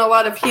been doing a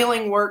lot of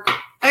healing work,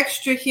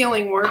 extra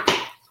healing work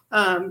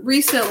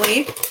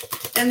recently.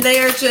 And they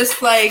are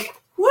just like,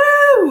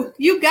 woo,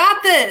 you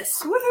got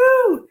this.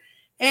 Woohoo.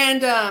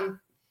 And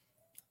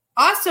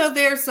also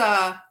there's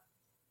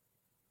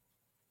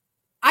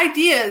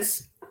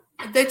ideas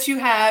that you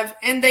have,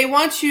 and they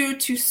want you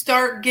to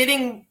start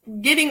getting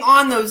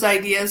on those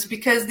ideas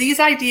because these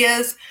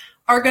ideas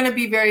are going to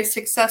be very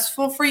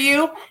successful for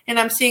you. And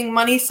I'm seeing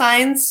money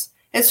signs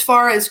as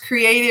far as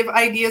creative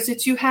ideas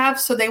that you have.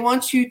 So they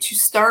want you to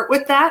start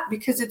with that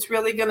because it's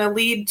really going to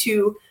lead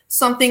to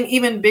something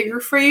even bigger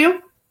for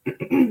you.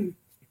 And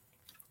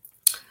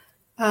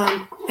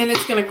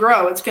it's going to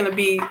grow. It's going to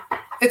be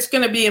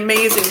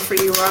amazing for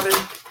you, Robin.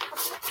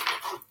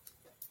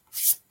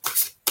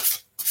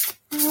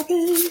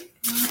 Robin.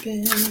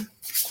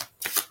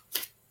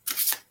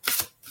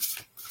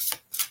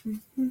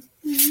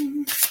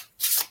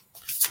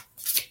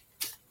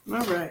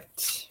 All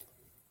right.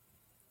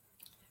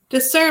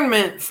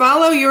 Discernment.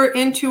 Follow your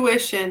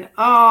intuition.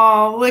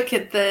 Oh, look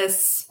at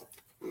this.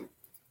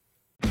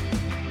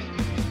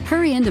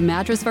 Hurry into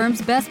Mattress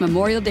Firm's best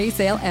Memorial Day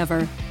sale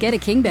ever. Get a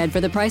king bed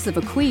for the price of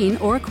a queen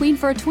or a queen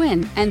for a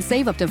twin and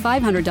save up to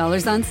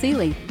 $500 on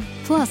Sealy.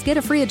 Plus, get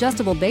a free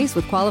adjustable base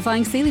with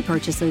qualifying Sealy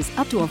purchases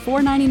up to a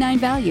 $499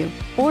 value.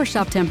 Or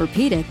shop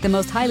Tempur-Pedic, the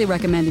most highly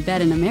recommended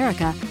bed in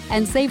America,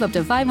 and save up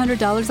to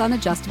 $500 on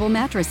adjustable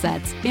mattress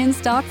sets in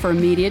stock for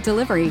immediate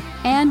delivery.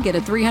 And get a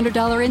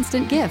 $300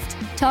 instant gift.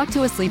 Talk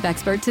to a sleep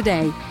expert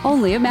today,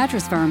 only at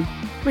Mattress Firm.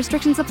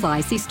 Restrictions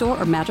apply. See store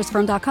or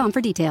mattressfirm.com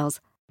for details.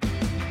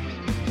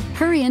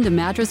 Hurry into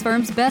Mattress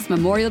Firm's best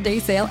Memorial Day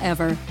sale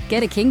ever.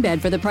 Get a king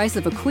bed for the price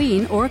of a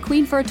queen or a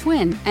queen for a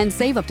twin and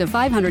save up to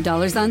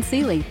 $500 on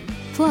Sealy.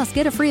 Plus,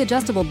 get a free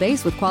adjustable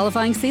base with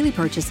qualifying Sealy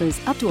purchases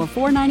up to a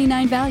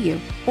 $499 value.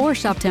 Or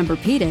shop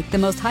Tempur-Pedic, the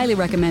most highly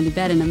recommended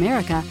bed in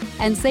America,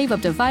 and save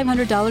up to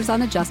 $500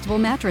 on adjustable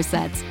mattress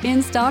sets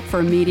in stock for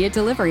immediate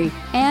delivery.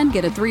 And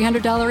get a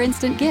 $300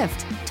 instant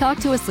gift. Talk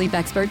to a sleep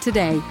expert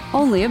today,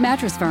 only at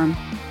Mattress Firm.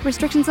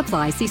 Restrictions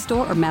apply. See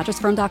store or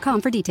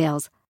mattressfirm.com for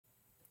details.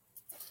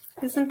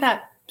 Isn't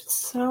that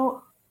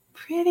so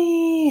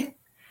pretty?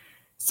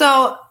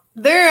 So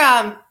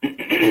they're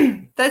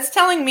that's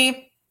telling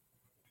me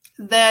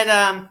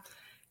that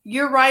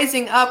you're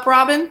rising up,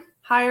 Robin,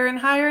 higher and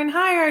higher and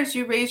higher as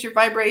you raise your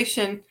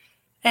vibration.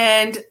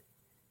 And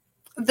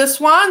the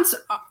swans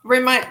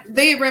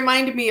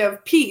reminded me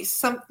of peace,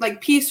 some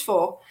like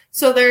peaceful.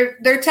 So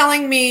they're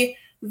telling me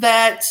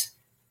that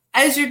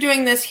as you're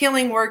doing this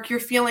healing work, you're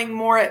feeling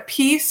more at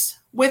peace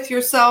with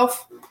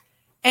yourself.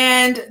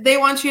 And they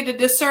want you to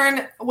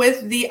discern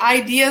with the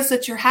ideas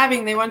that you're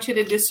having. They want you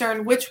to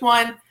discern which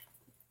one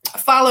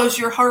follows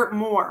your heart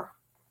more.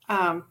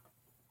 And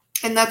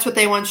that's what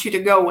they want you to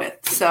go with.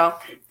 So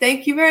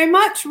thank you very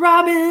much,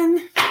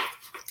 Robin.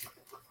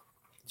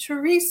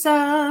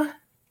 Teresa.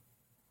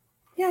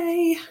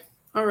 Yay.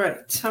 All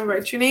right. I'll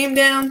write your name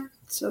down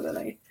so that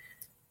I...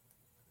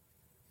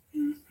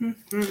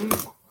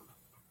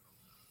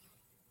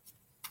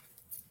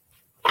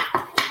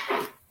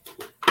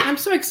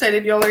 so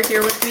excited y'all are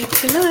here with me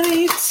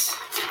tonight.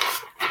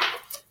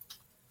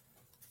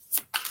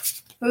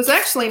 It was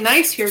actually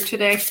nice here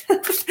today.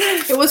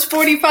 It was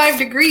 45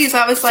 degrees.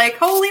 I was like,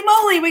 holy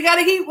moly, we got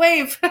a heat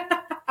wave.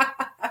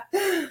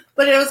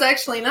 But it was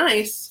actually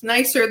nice.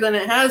 Nicer than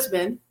it has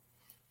been.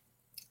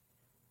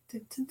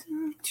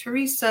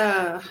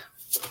 Teresa.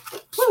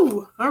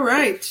 Woo, all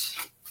right.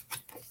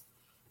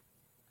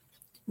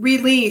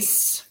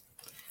 Release.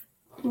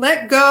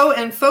 Let go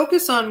and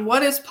focus on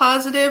what is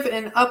positive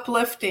and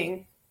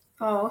uplifting.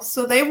 Oh,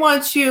 so they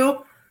want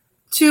you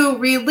to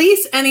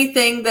release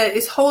anything that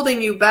is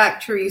holding you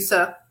back,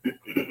 Teresa.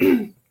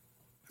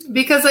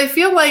 Because I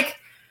feel like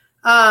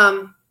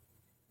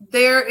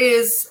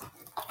there's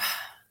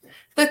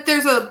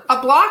a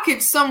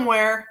blockage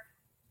somewhere,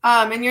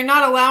 and you're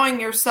not allowing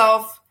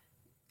yourself,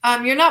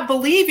 you're not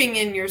believing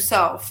in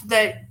yourself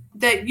that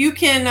you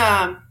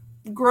can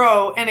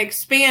grow and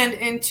expand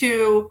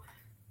into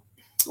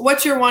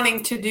what you're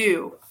wanting to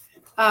do.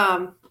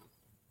 Let's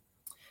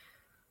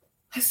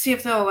see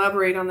if they'll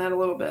elaborate on that a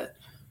little bit.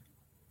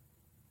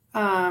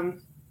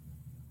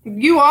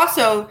 You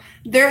also,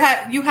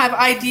 you have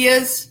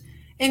ideas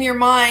in your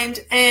mind,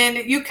 and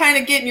you kind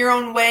of get in your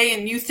own way,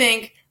 and you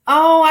think,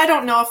 oh, I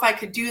don't know if I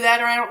could do that,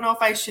 or I don't know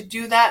if I should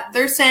do that.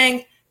 They're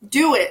saying,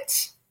 do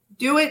it.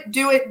 Do it,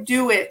 do it,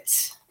 do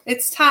it.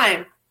 It's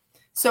time.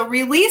 So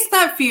release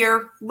that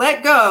fear,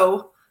 let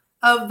go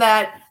of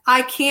that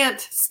I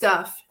can't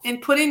stuff,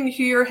 and put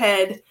into your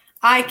head,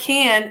 I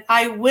can,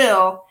 I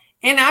will,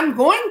 and I'm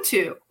going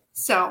to.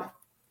 So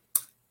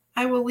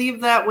I will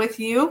leave that with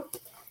you.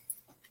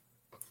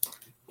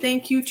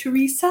 Thank you,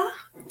 Teresa.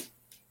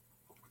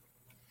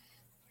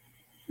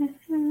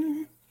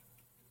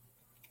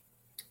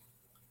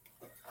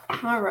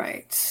 All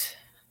right.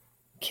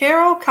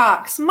 Carol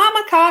Cox.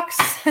 Mama Cox.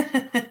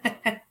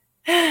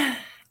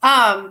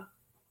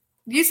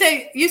 You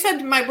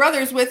said my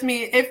brother's with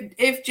me.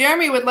 If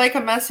Jeremy would like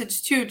a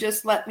message too,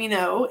 just let me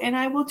know, and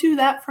I will do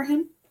that for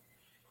him.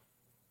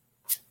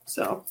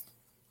 So,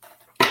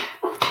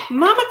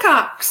 Mama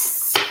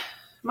Cox.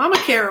 Mama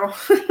Carol.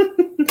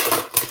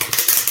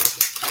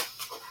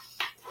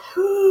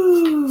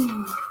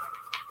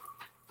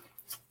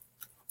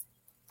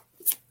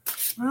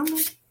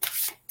 Mama,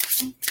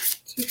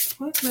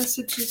 what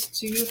messages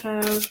do you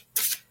have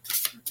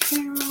for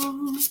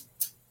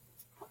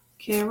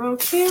Carol? Carol.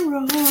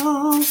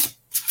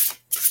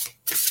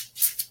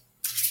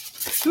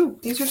 Ooh,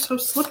 these are so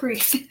slippery.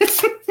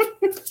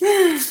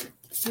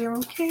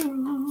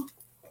 Carol.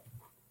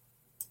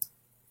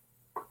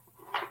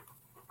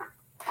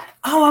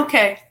 Oh,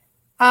 okay.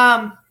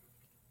 And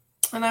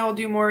I will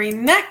do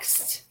Maureen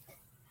next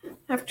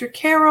after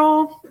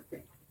Carol.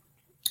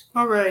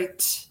 All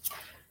right.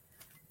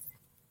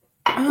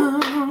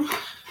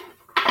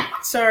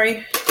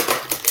 Sorry.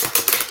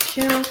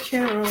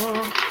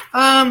 Carol.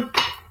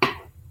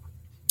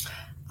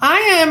 I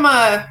am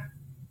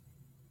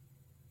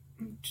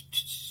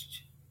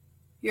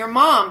your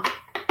mom.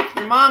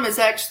 Your mom is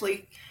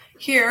actually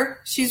here.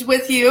 She's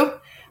with you.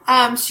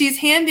 She's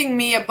handing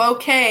me a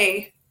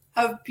bouquet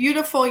of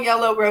beautiful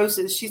yellow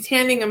roses. She's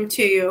handing them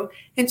to you.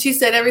 And she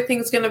said,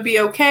 everything's going to be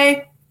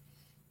okay.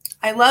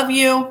 I love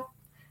you.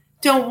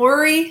 Don't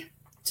worry.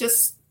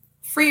 Just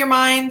free your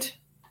mind.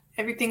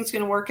 Everything's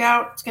going to work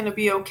out. It's going to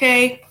be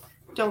okay.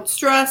 Don't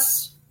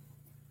stress.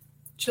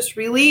 Just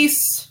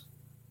release.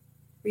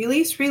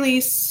 Release,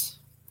 release.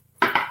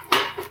 I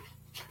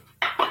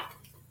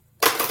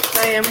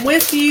am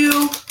with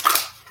you.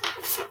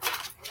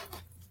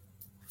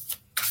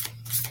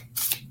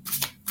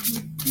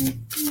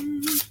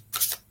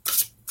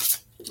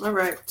 All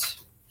right.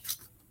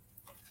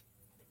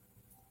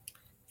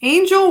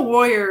 Angel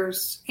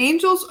warriors.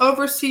 Angels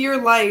oversee your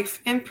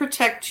life and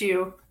protect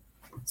you.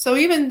 So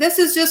even this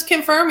is just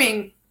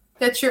confirming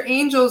that your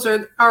angels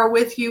are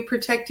with you,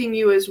 protecting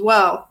you as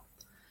well.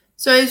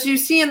 So as you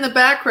see in the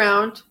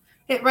background,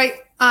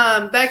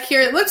 back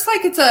here, it looks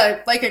like it's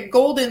a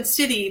golden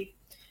city,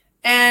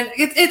 and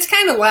it's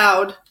kind of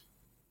loud.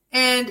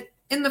 And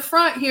in the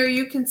front here,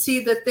 you can see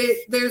that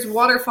there's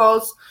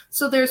waterfalls.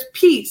 So there's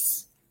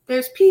peace.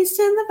 There's peace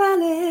in the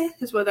valley,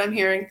 is what I'm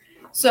hearing.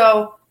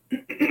 So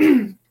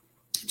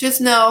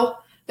just know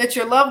that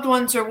your loved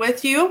ones are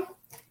with you.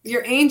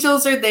 Your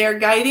angels are there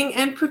guiding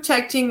and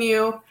protecting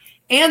you,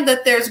 and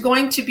that there's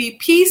going to be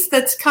peace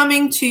that's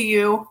coming to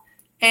you.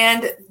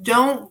 And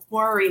don't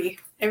worry.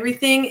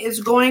 Everything is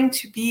going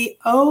to be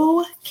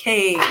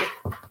okay.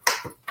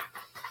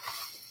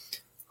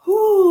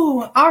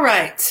 Whew. All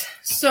right.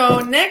 So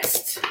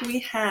next we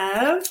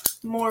have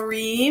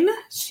Maureen.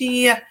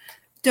 She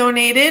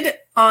donated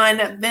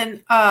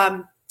on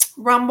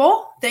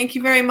Rumble. Thank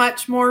you very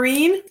much,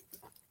 Maureen.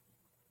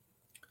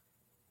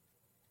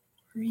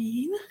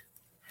 Maureen.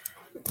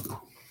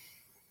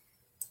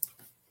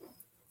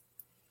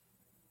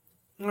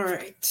 All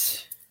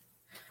right.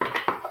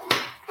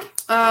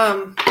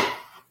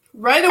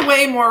 Right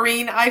away,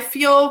 Maureen, I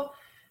feel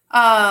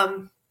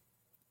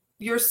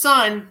your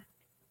son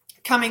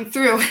coming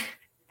through.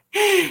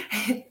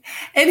 And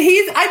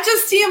I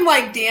just see him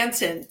like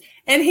dancing.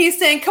 And he's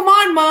saying, come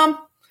on, Mom,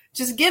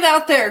 just get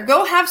out there.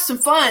 Go have some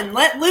fun.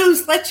 Let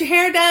loose. Let your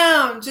hair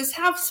down. Just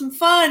have some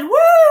fun.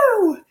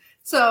 Woo!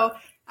 So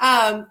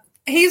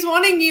he's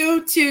wanting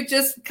you to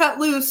just cut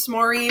loose,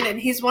 Maureen, and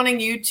he's wanting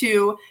you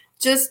to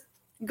just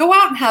go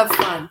out and have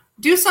fun.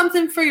 Do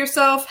something for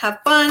yourself. Have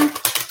fun.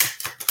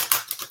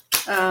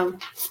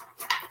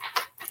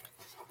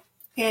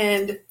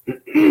 And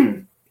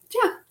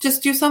yeah,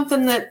 just do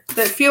something that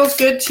feels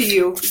good to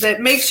you,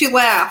 that makes you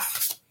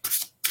laugh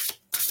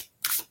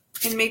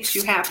and makes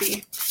you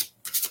happy.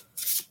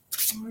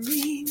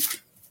 Maureen,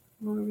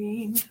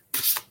 Maureen,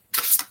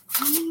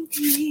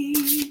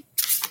 Maureen.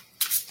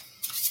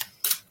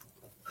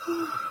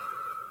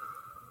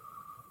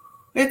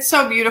 It's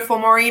so beautiful,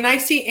 Maureen. I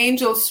see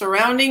angels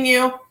surrounding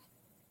you.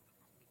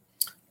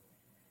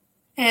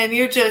 And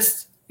you're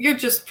just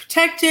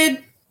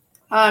protected.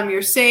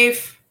 You're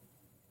safe.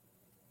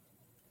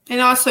 And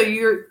also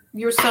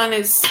your son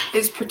is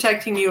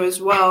protecting you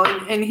as well.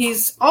 And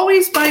he's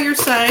always by your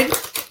side.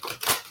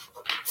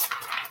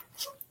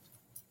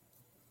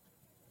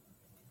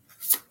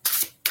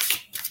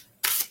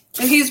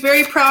 And he's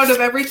very proud of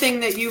everything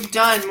that you've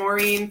done,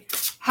 Maureen.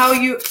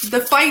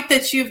 The fight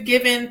that you've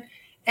given,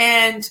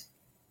 and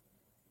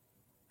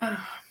the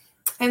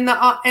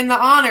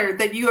honor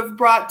that you have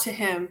brought to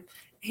him.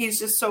 He's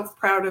just so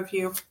proud of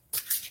you.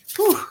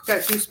 Whew,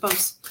 got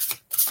goosebumps.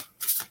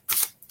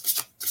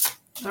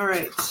 All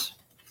right.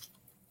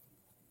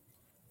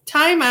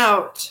 Time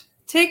out.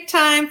 Take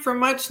time for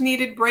much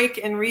needed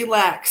break and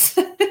relax.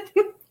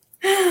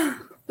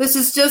 This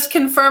is just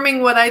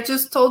confirming what I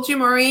just told you,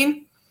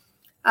 Maureen.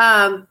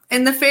 And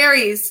the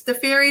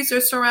fairies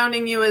are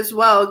surrounding you as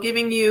well,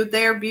 giving you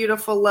their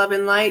beautiful love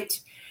and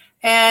light.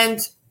 And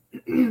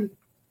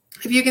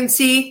if you can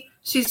see,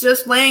 she's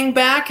just laying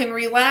back and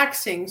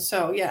relaxing.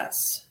 So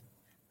yes,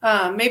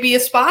 maybe a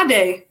spa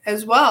day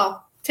as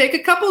well. Take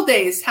a couple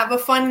days, have a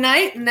fun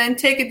night, and then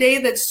take a day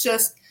that's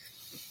just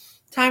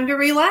time to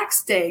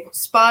relax day.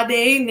 Spa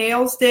day,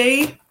 nails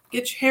day,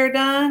 get your hair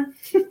done.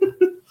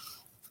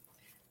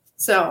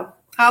 So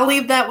I'll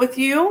leave that with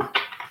you.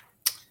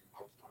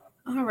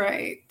 All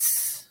right.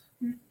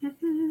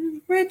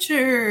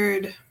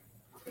 Richard.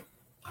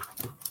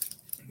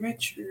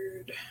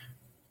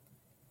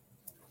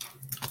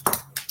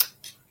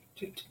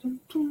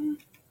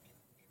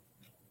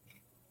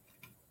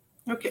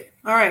 Okay.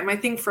 All right. My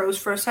thing froze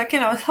for a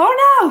second. I was,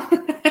 oh no.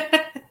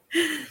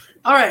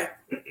 All right.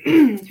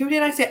 Who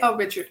did I say? Oh,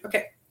 Richard.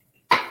 Okay.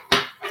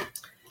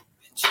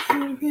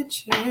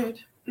 Richard.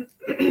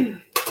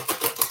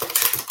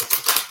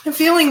 I'm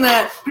feeling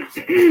that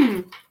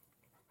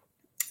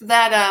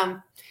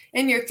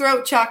in your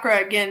throat chakra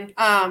again,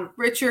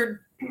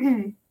 Richard.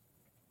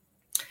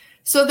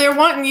 So they're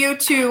wanting you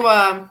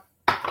to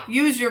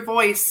use your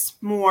voice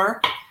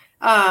more.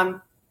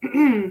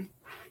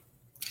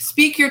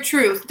 Speak your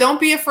truth.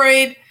 Don't be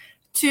afraid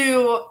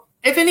to,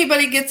 if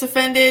anybody gets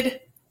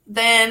offended,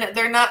 then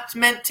they're not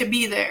meant to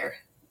be there,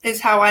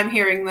 is how I'm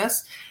hearing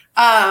this.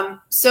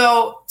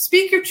 So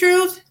speak your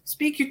truth,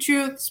 speak your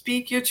truth,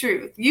 speak your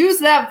truth. Use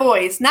that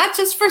voice, not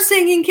just for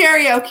singing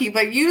karaoke,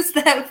 but use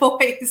that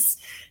voice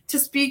to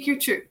speak your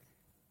truth.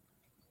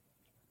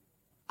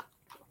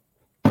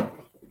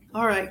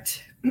 All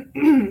right.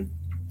 And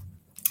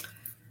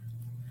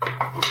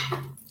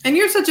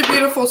you're such a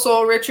beautiful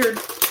soul, Richard.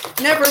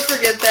 Never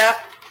forget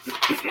that.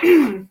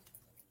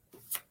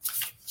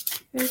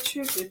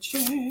 Richard.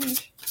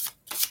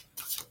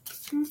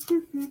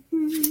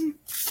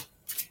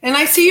 And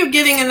I see you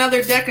getting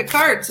another deck of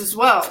cards as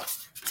well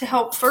to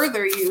help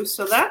further you.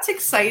 So that's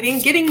exciting.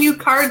 Getting new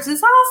cards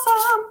is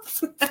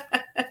awesome.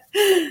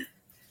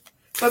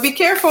 But be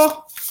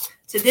careful.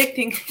 It's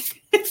addicting.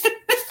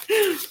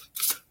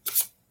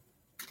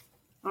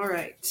 All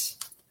right.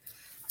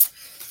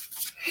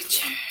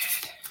 Richard.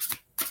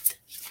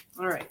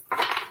 All right.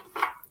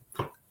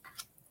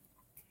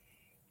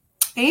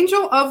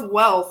 Angel of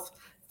Wealth.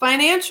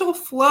 Financial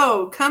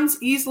flow comes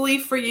easily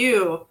for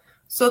you.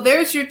 So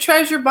there's your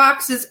treasure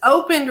boxes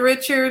opened,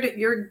 Richard.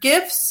 Your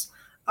gifts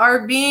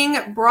are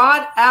being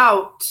brought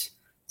out.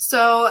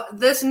 So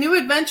this new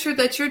adventure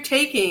that you're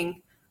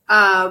taking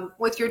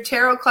with your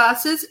tarot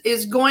classes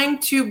is going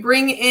to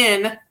bring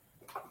in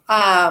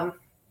a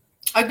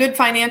good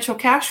financial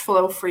cash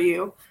flow for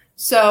you.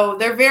 So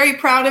they're very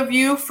proud of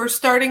you for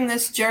starting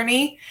this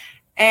journey,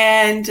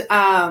 and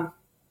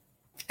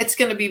it's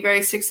going to be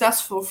very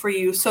successful for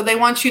you. So they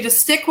want you to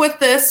stick with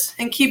this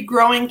and keep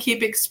growing,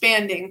 keep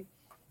expanding,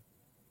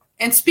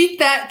 and speak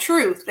that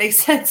truth. They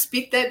said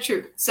speak that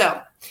truth.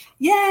 So,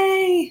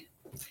 yay!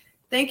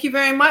 Thank you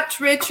very much,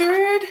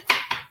 Richard.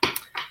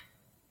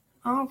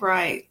 All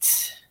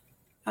right.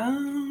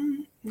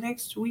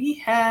 Next we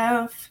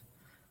have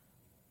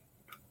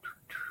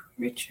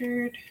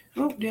Richard.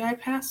 Oh, did I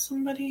pass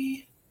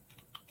somebody?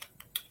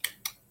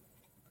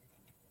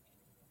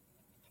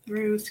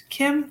 Ruth.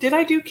 Kim. Did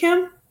I do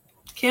Kim?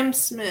 Kim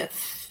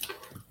Smith.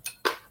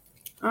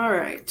 All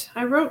right.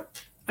 I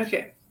wrote.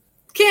 Okay.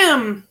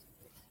 Kim.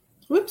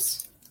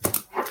 Whoops.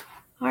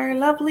 Our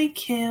lovely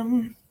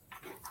Kim.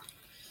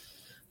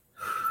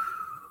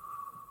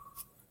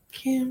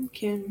 Kim.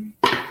 Kim.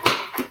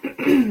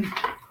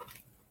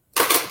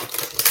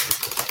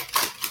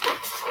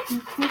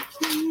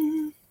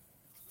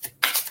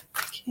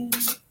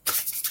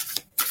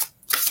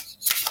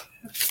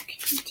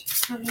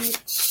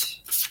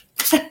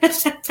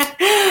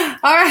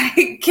 All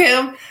right,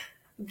 Kim.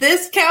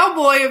 This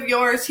cowboy of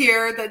yours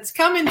here that's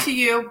coming to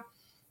you,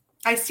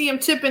 I see him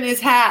tipping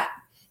his hat.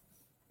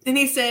 And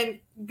he's saying,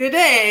 good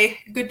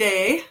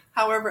day,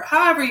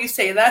 however you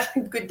say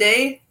that, good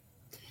day.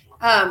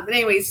 But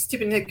anyways,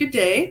 tipping it, good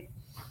day.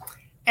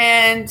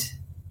 And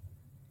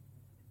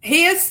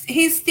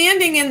he's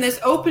standing in this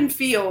open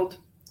field,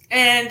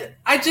 and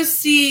I just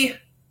see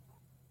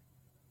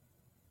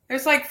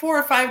there's like 4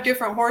 or 5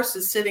 different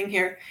horses sitting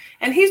here,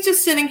 and he's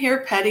just sitting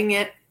here petting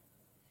it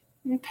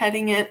and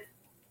petting it.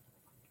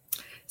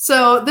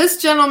 So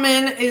this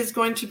gentleman is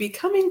going to be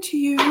coming to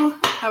you.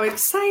 How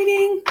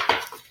exciting.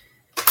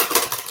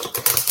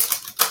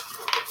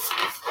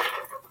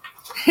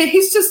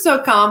 He's just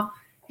so calm.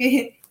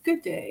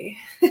 Good day.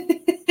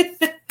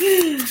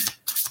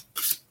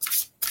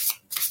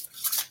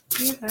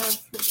 You have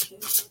for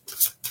kids.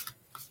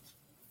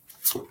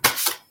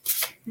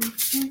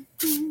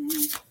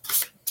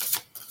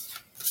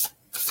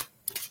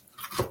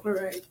 All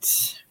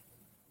right.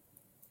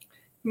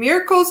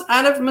 Miracles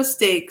out of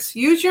mistakes.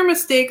 Use your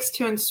mistakes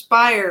to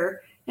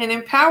inspire and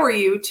empower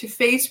you to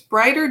face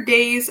brighter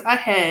days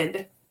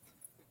ahead.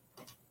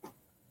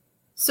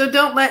 So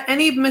don't let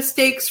any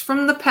mistakes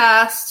from the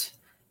past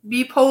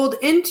be pulled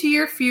into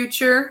your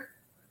future.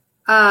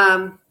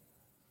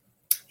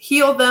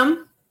 Heal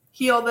them,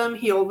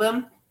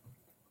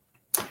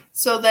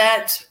 so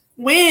that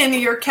when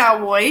your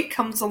cowboy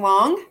comes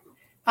along,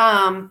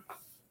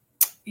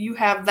 you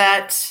have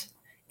that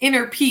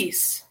inner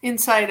peace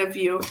inside of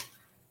you.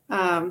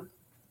 And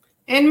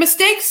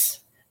mistakes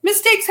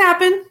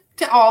happen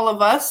to all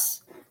of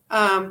us.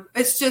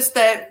 It's just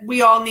that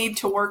we all need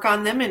to work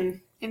on them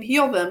and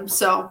heal them.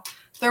 So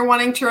they're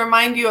wanting to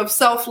remind you of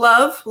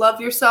self-love.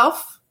 Love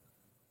yourself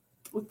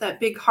with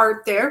that big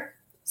heart there.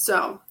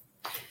 So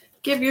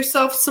give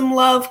yourself some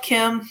love,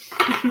 Kim.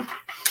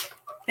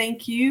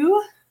 Thank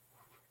you.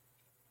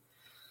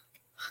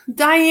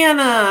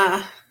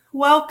 Diana,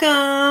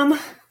 welcome.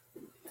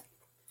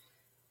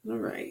 All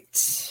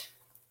right.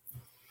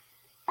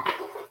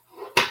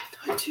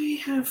 What do we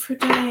have for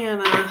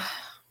Diana?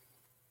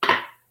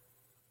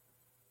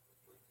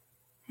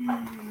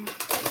 Diana.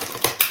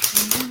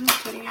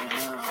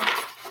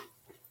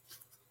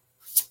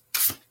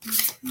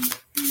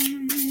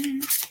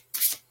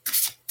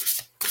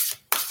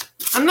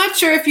 I'm not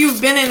sure if you've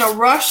been in a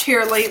rush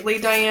here lately,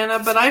 Diana,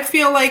 but I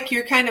feel like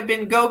you're kind of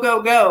been go,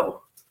 go,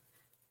 go.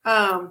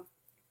 And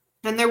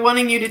they're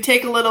wanting you to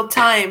take a little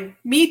time,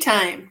 me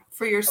time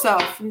for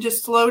yourself, and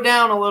just slow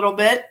down a little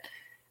bit.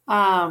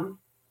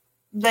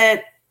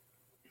 That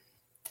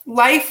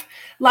life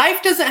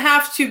doesn't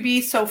have to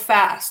be so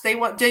fast. They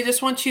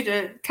just want you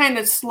to kind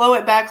of slow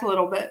it back a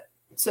little bit.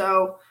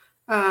 So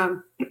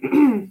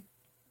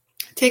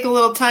take a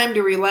little time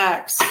to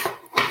relax.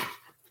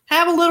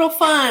 Have a little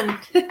fun.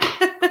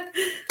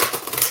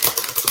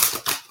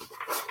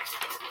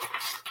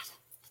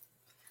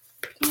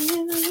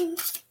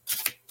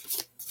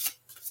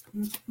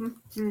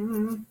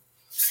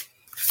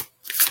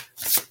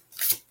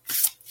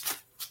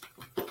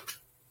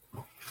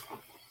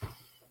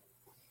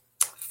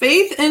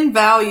 Faith and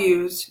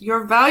values.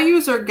 Your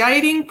values are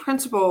guiding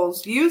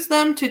principles. Use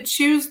them to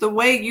choose the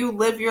way you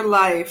live your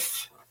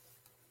life.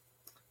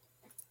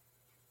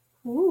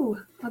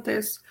 Ooh,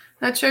 there's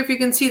not sure if you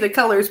can see the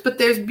colors, but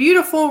there's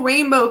beautiful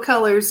rainbow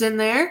colors in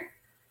there.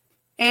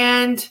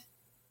 And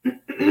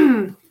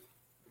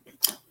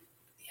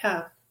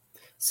yeah.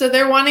 So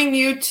they're wanting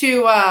you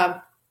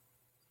to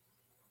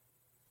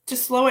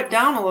just slow it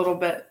down a little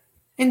bit.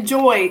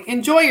 Enjoy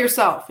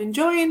yourself.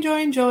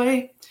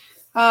 Enjoy.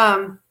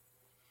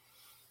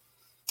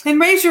 And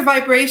raise your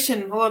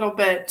vibration a little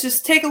bit.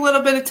 Just take a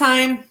little bit of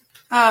time.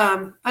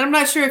 I'm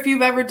not sure if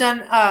you've ever done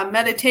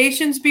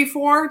meditations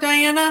before,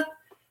 Diana,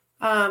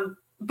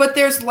 but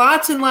there's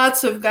lots and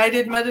lots of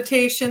guided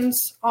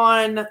meditations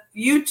on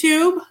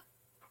YouTube.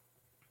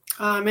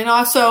 And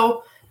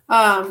also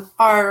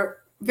our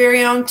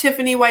very own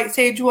Tiffany White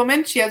Sage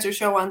Woman. She has her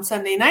show on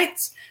Sunday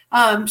nights.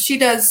 She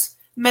does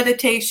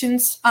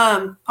meditations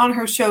on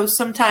her shows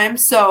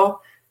sometimes.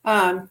 So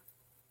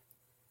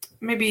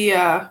maybe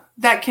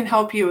that can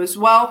help you as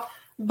well.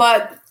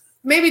 But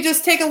maybe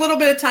just take a little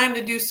bit of time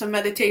to do some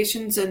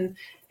meditations and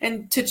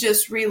to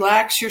just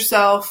relax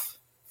yourself,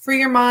 free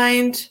your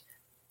mind,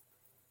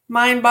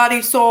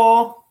 body,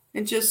 soul,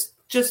 and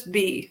just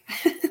be.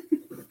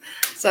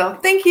 So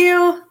thank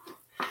you.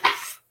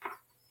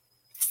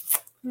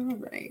 All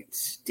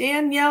right.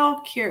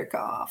 Danielle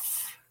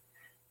Kirchhoff.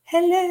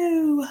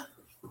 Hello.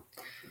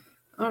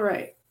 All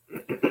right.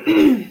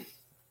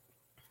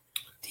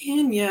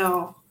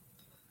 Danielle.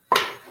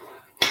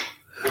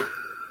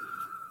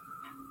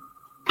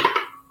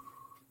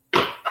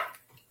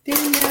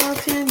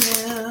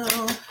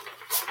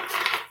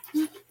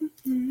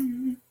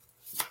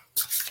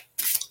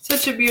 So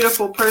such a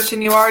beautiful person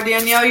you are,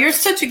 Danielle. You're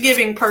such a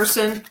giving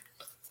person.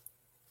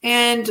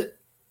 And,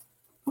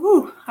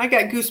 ooh, I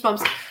got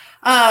goosebumps.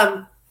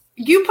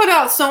 You put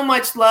out so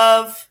much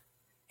love,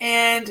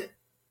 and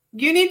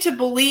you need to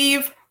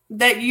believe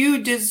that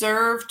you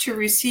deserve to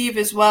receive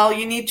as well.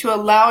 You need to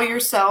allow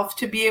yourself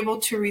to be able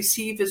to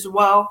receive as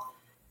well.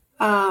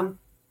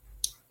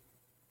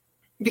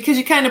 Because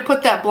you kind of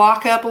put that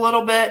block up a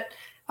little bit.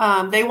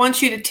 They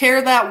want you to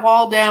tear that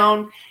wall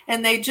down,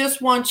 and they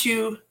just want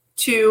you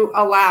to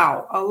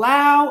allow.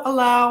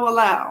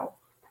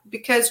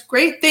 Because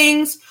great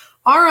things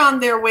are on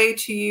their way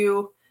to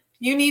you.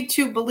 You need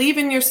to believe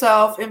in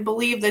yourself and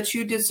believe that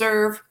you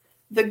deserve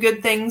the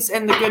good things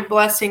and the good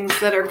blessings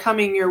that are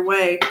coming your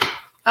way.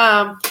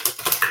 I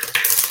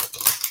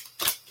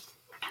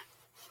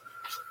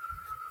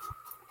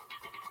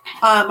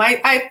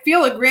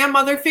feel a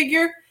grandmother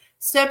figure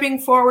stepping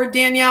forward,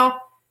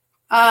 Danielle.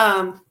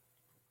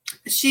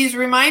 She's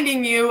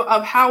reminding you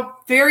of how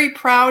very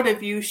proud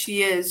of you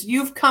she is.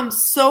 You've come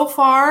so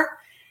far,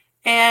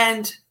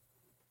 and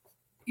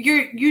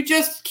you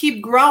just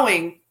keep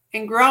growing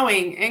and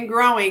growing and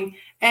growing.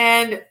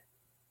 And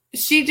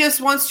she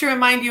just wants to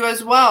remind you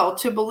as well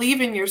to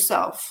believe in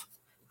yourself.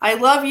 I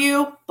love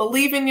you.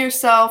 Believe in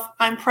yourself.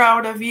 I'm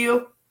proud of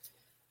you.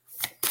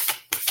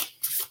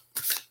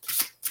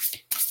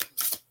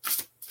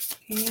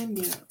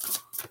 Danielle,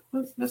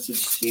 what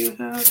message do you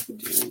have for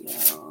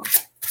Danielle?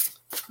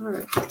 All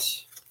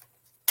right.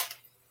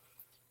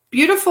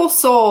 Beautiful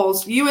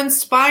souls, you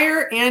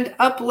inspire and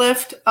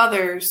uplift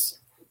others.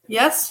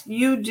 Yes,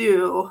 you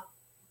do.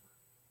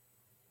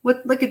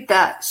 Look at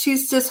that.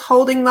 She's just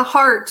holding the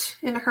heart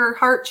in her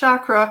heart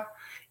chakra.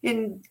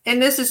 And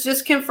this is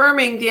just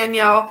confirming,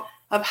 Danielle,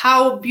 of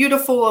how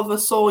beautiful of a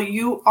soul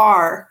you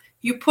are.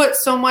 You put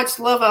so much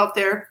love out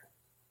there,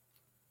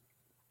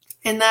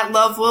 and that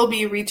love will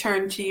be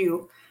returned to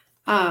you.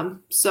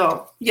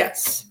 So,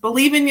 yes,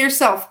 believe in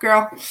yourself,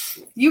 girl.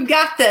 You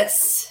got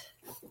this.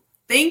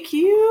 Thank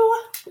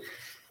you.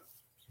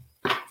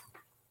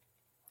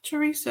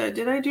 Teresa,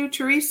 did I do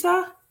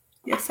Teresa?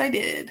 Yes, I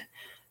did.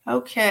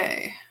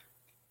 Okay.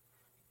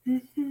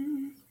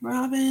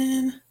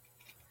 Robin.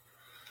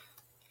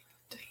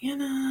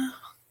 Diana.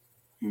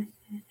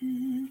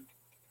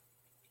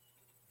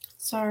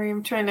 Sorry,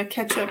 I'm trying to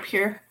catch up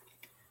here.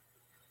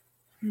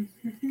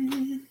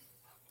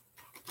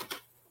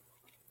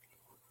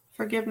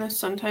 Forgiveness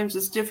sometimes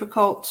is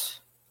difficult.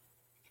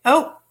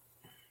 Oh.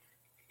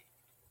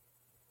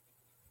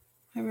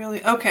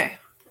 Okay.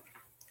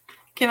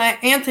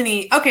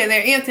 Anthony, okay,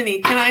 there, Anthony,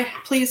 can I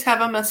please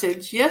have a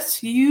message?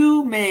 Yes,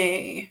 you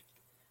may.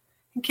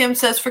 Kim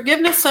says,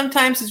 forgiveness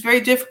sometimes is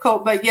very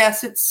difficult, but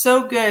yes, it's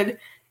so good,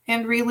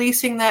 and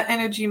releasing that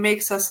energy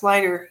makes us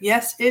lighter.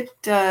 Yes, it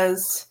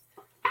does.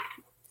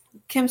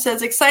 Kim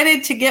says,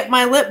 excited to get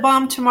my lip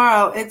balm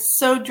tomorrow. It's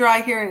so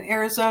dry here in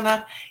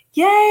Arizona.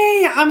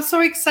 Yay, I'm so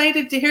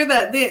excited to hear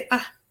that.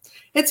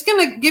 It's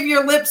going to give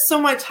your lips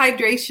so much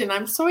hydration.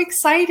 I'm so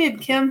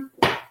excited, Kim.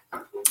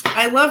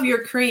 I love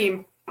your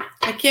cream.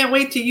 I can't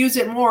wait to use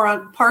it more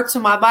on parts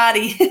of my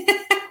body.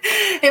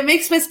 It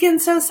makes my skin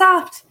so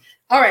soft.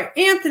 All right,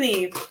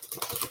 Anthony.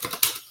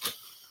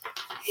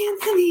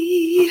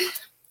 Anthony.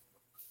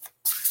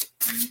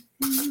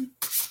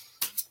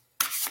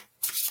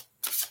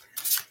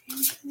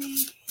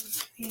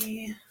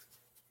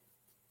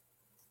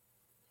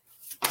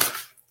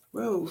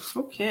 Whoa,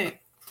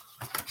 okay.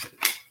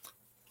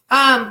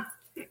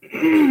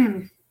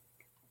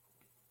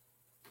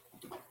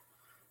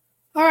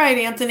 All right,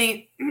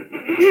 Anthony.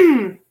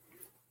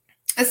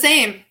 The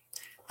same.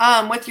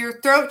 With your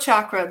throat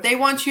chakra, they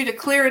want you to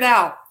clear it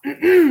out.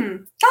 They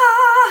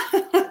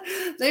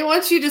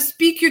want you to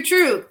speak your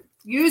truth.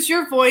 Use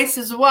your voice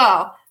as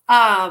well.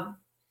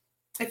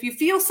 If you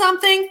feel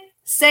something,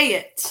 say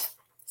it.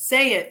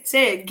 Say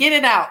it. Get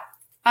it out.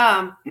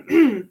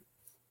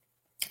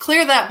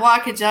 Clear that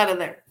blockage out of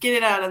there. Get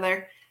it out of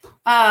there.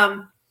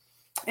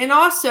 And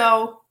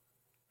also,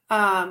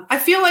 I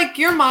feel like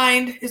your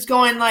mind is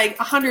going like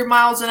 100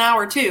 miles an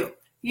hour too.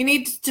 You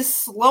need to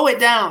just slow it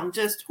down.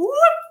 Just whoop,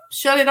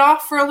 shut it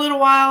off for a little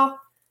while,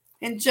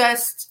 and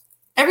just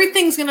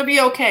everything's going to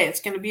be okay. It's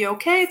going to be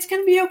okay. It's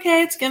going to be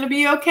okay. It's going to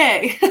be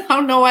okay. I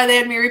don't know why they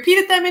had me repeat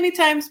it that many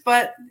times,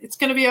 but it's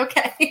going to be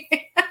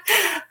okay.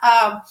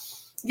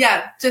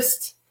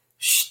 Just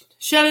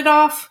shut it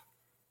off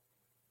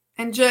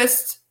and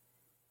just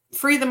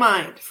free the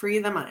mind.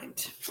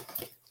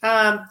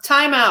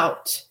 Time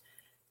out.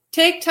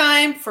 Take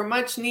time for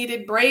much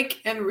needed break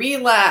and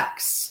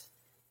relax.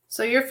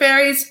 So your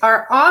fairies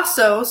are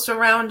also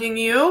surrounding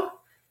you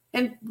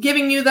and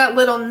giving you that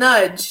little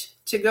nudge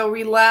to go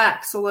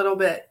relax a little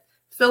bit.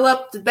 Fill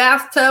up the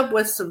bathtub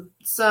with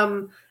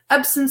some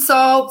Epsom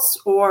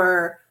salts,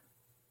 or,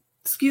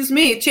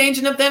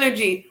 changing up the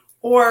energy,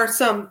 or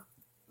some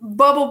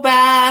bubble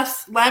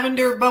bath,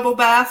 lavender bubble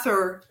bath,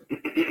 or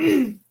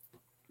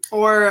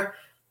or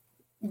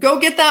go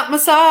get that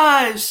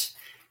massage.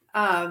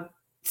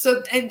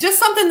 So and just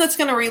something that's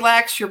going to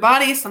relax your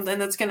body, something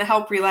that's going to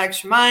help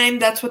relax your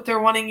mind. That's what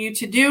they're wanting you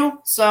to do.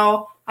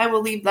 So I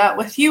will leave that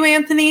with you,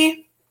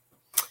 Anthony.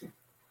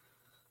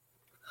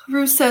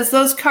 Ruth says,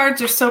 those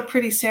cards are so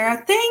pretty,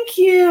 Sarah. Thank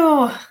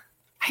you.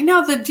 I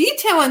know the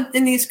detail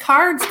in these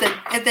cards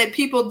that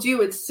people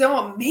do. It's so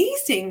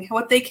amazing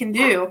what they can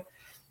do.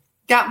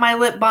 Got my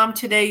lip balm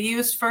today.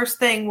 Used first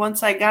thing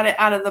once I got it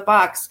out of the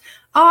box.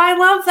 Oh, I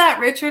love that,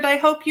 Richard. I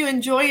hope you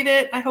enjoyed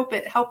it. I hope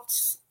it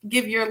helps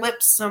give your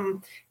lips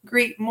some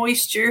great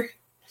moisture.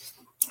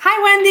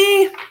 Hi,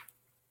 Wendy.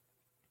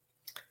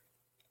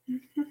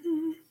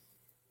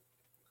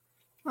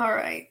 All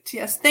right.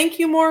 Yes. Thank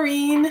you,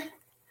 Maureen.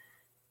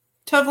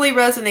 Totally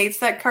resonates.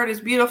 That card is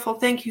beautiful.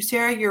 Thank you,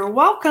 Sarah. You're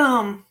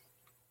welcome.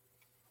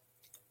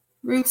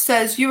 Ruth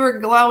says, you are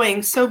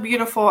glowing. So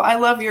beautiful. I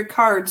love your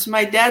cards.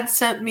 My dad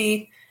sent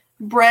me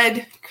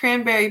bread,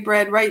 cranberry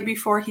bread, right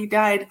before he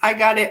died. I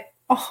got it.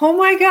 Oh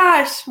my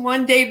gosh.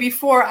 One day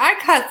before. I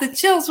got the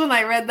chills when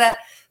I read that.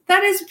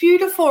 That is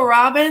beautiful,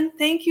 Robin.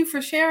 Thank you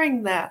for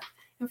sharing that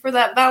and for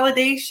that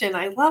validation.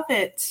 I love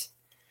it.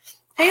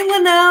 Hey,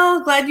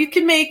 Linnell. Glad you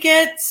could make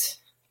it.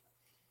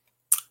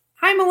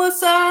 Hi,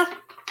 Melissa.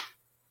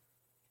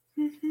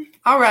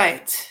 All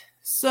right.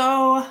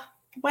 So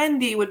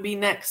Wendy would be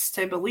next,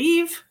 I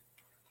believe.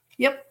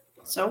 Yep.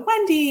 So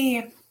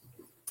Wendy.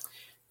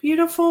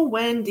 Beautiful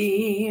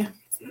Wendy.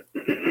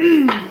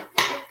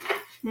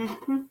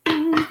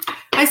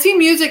 I see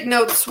music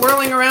notes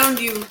swirling around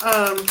you,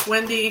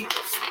 Wendy.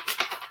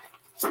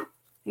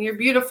 Your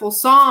beautiful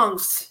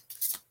songs.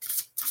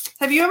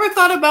 Have you ever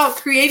thought about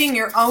creating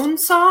your own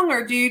song,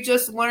 or do you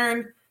just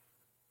learn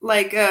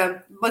like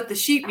the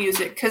sheet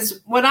music?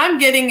 Because what I'm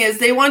getting is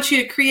they want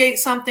you to create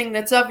something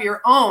that's of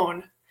your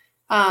own,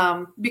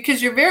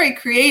 because you're very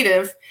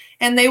creative,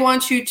 and they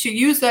want you to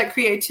use that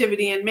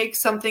creativity and make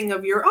something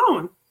of your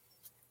own.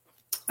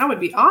 That would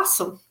be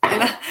awesome.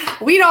 And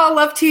we'd all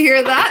love to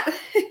hear that.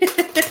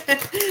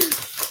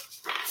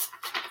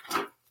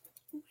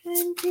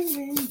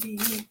 Wendy.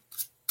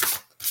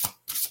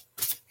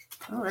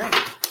 All right.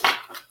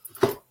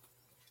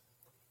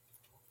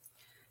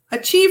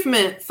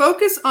 Achievement.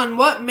 Focus on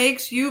what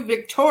makes you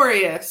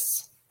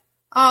victorious.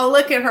 Oh,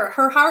 look at her.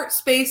 Her heart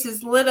space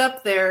is lit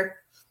up there.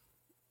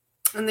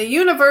 And the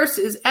universe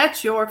is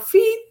at your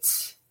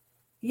feet.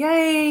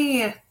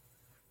 Yay.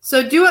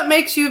 So do what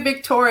makes you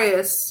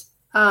victorious,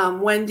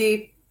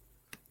 Wendy.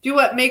 Do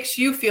what makes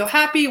you feel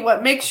happy,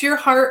 what makes your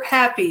heart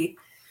happy.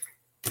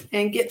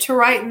 And get to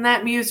writing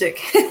that music.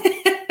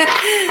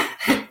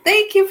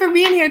 Thank you for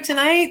being here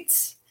tonight.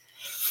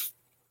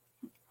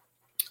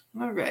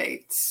 All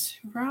right.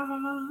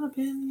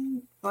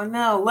 Robin.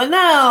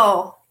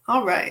 Linnell.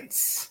 All right.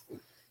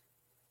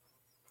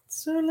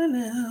 So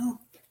Linnell.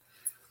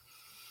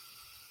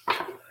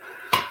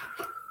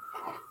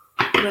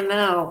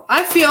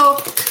 I feel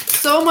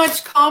so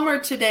much calmer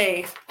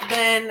today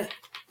than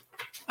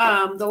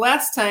the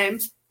last time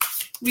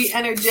we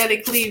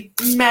energetically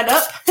met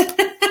up.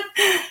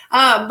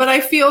 But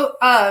I feel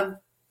a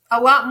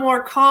lot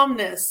more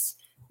calmness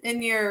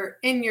in your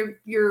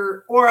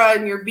aura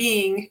and your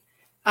being.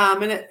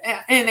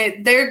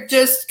 They're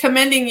just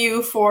commending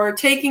you for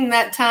taking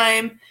that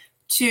time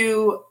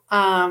to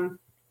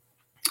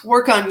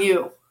work on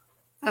you.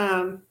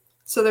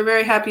 So they're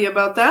very happy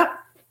about that.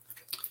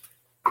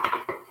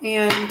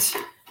 And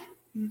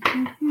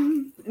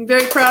I'm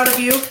very proud of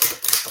you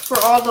for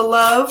all the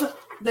love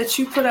that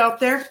you put out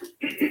there.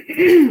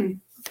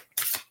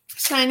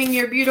 Shining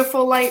your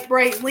beautiful light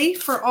brightly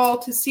for all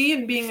to see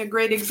and being a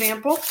great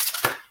example.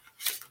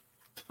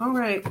 All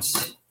right.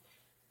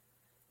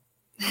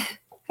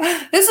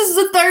 This is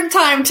the third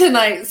time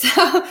tonight.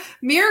 So,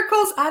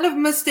 miracles out of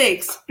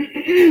mistakes.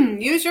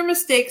 Use your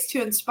mistakes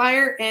to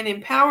inspire and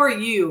empower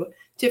you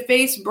to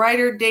face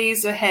brighter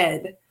days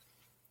ahead.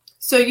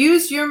 So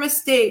use your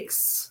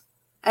mistakes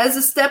as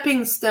a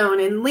stepping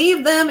stone and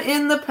leave them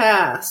in the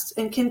past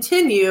and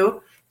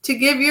continue to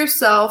give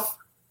yourself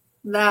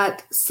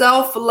that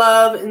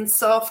self-love and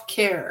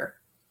self-care.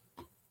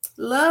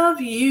 Love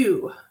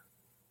you,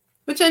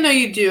 which I know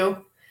you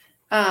do,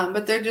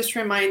 but they're just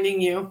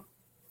reminding you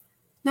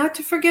not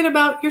to forget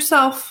about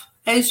yourself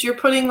as you're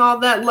putting all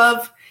that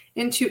love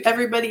into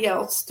everybody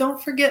else.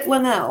 Don't forget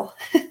Linnell.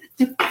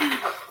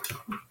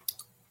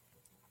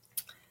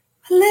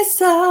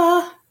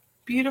 Melissa.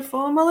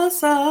 Beautiful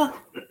Melissa.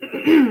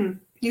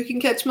 You can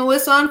catch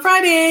Melissa on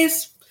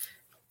Fridays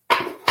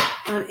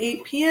at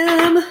 8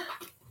 p.m.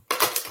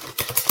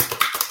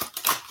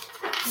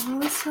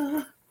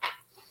 Melissa.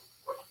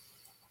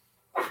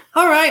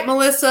 All right,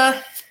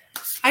 Melissa.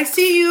 I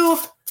see you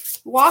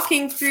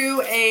walking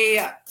through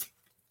a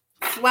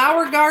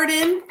flower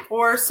garden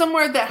or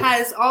somewhere that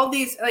has all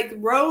these like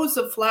rows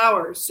of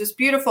flowers, just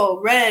beautiful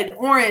red,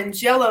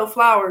 orange, yellow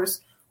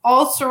flowers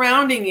all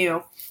surrounding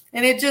you.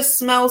 And it just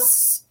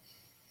smells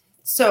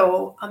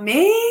so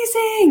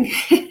amazing.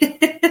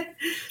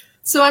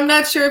 So I'm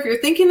not sure if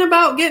you're thinking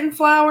about getting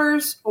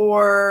flowers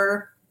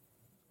or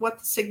what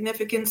the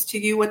significance to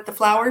you with the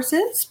flowers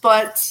is,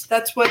 but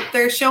that's what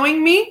they're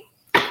showing me.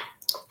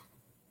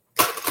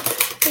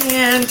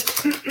 And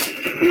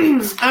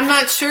I'm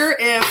not sure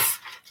if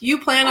you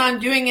plan on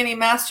doing any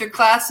master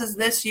classes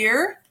this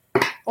year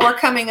or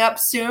coming up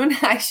soon,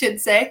 I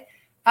should say.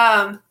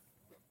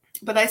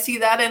 But I see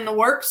that in the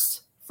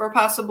works for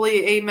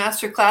possibly a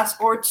master class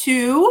or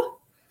two.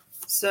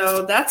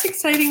 So that's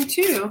exciting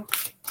too.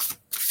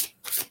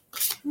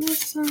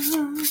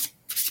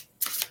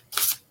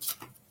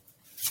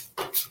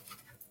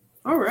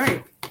 All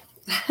right.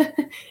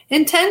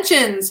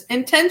 Intentions.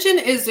 Intention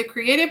is the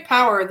creative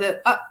power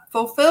that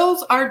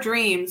fulfills our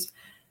dreams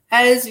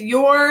as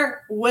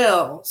your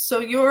will.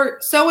 So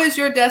is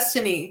your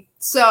destiny.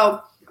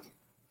 So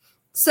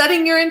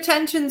setting your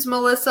intentions,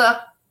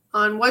 Melissa,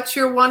 on what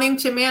you're wanting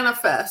to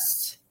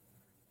manifest.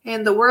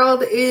 And the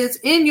world is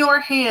in your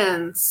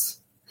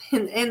hands.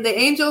 And the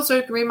angels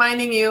are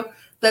reminding you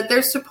that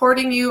they're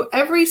supporting you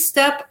every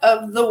step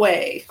of the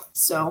way.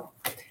 So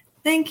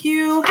thank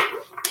you.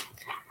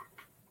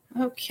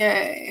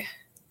 Okay.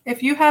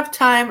 If you have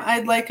time,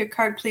 I'd like a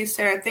card, please,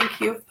 Sarah.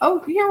 Thank you.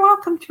 Oh, you're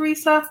welcome,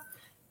 Teresa.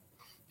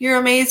 You're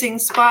amazing.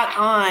 Spot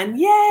on.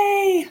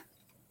 Yay.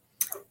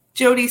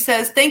 Jody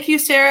says, thank you,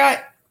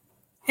 Sarah.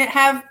 It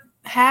have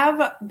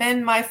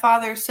been my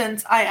father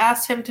since I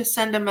asked him to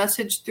send a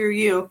message through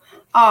you.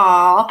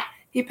 Aw.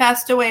 He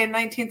passed away in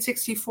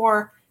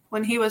 1964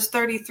 when he was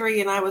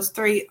 33 and I was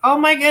 3. Oh,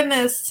 my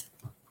goodness.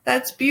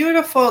 That's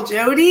beautiful,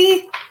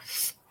 Jody.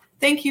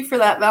 Thank you for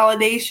that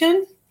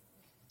validation.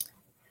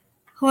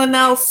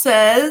 Linnell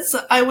says,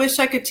 I wish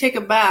I could take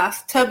a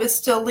bath. Tub is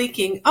still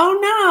leaking. Oh,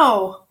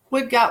 no.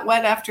 Wood got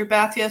wet after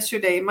bath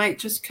yesterday. Might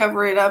just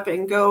cover it up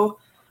and go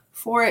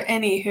for it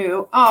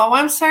anywho. Oh,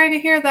 I'm sorry to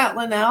hear that,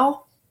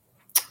 Linnell.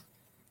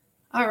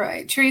 All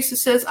right. Teresa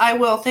says, I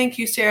will. Thank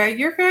you, Sarah.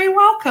 You're very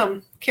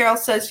welcome. Carol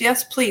says,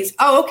 yes, please.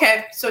 Oh,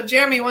 okay. So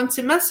Jeremy wants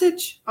a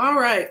message. All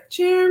right.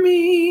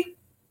 Jeremy.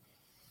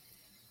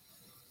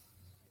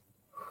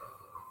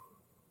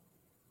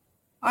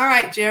 All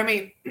right,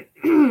 Jeremy.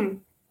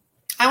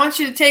 I want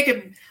you to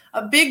take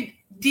a big,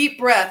 deep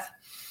breath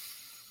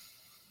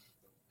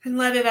and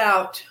let it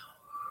out.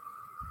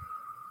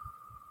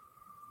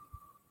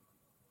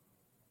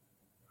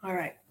 All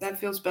right. That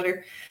feels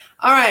better.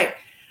 All right.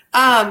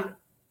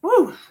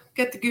 Woo,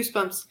 get the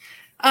goosebumps.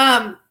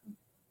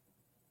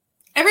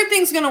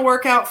 Everything's going to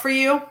work out for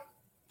you.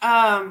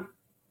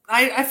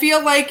 I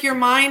feel like your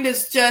mind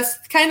is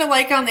just kind of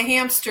like on the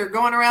hamster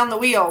going around the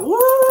wheel.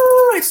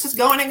 Woo, it's just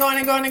going and going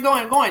and going and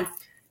going and going.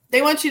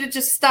 They want you to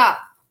just stop.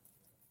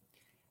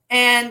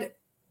 And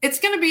it's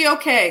going to be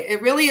okay.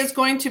 It really is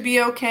going to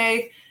be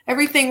okay.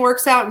 Everything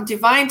works out in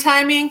divine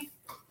timing.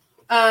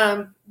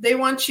 They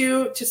want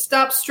you to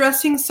stop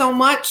stressing so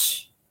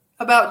much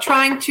about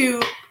trying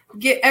to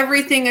get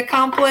everything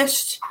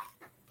accomplished.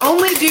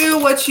 Only do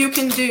what you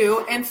can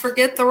do and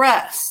forget the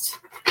rest.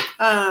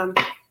 And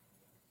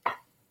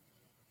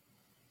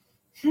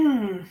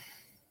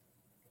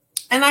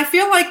I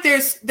feel like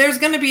there's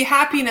going to be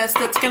happiness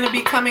that's going to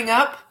be coming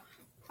up.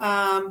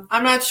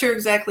 I'm not sure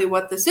exactly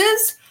what this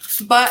is,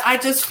 but I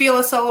just feel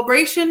a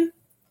celebration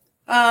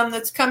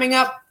that's coming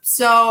up.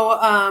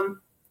 So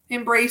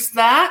embrace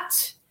that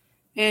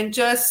and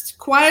just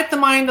quiet the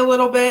mind a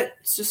little bit.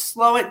 Just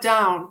slow it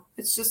down.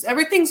 It's just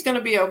everything's going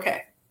to be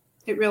okay.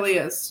 It really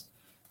is.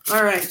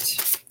 All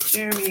right,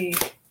 Jeremy.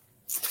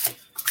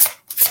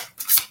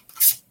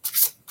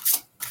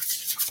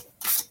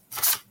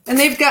 And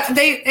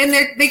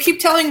they keep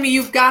telling me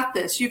you've got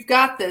this,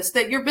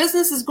 that your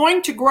business is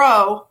going to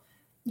grow.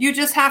 You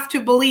just have to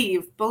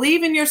believe.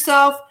 Believe in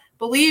yourself.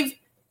 Believe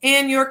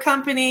in your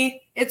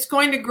company. It's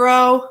going to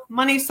grow.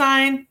 Money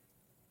signs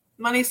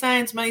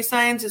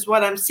is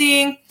what I'm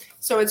seeing.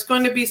 So it's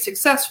going to be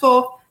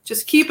successful.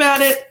 Just keep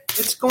at it.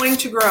 It's going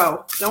to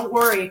grow. Don't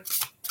worry.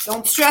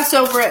 Don't stress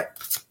over it.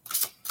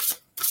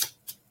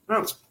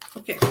 Oh,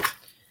 okay.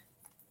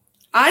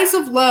 Eyes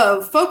of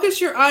love.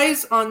 Focus your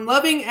eyes on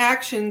loving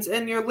actions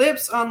and your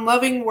lips on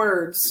loving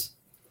words.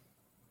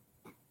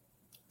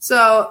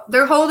 So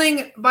they're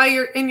holding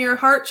in your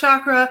heart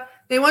chakra.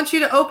 They want you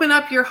to open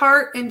up your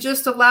heart and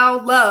just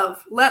allow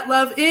love. Let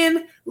love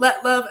in,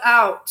 let love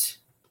out.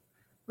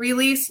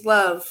 Release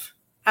love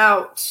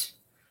out.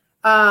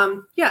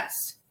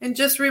 Yes. And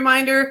just a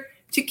reminder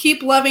to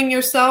keep loving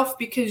yourself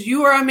because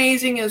you are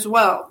amazing as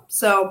well.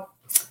 So,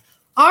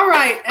 all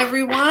right,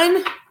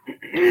 everyone.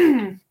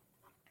 It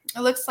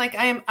looks like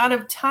I am out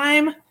of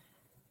time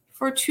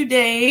for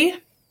today.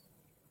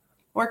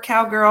 Or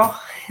cowgirl.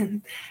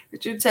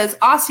 Richard says,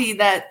 Aussie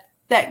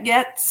that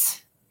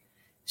gets.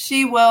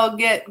 She will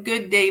get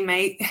good day,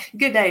 mate.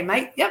 Good day,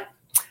 mate. Yep.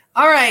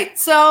 All right.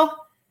 So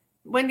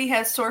Wendy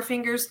has sore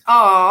fingers.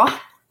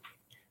 Aw.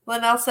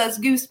 Linnell says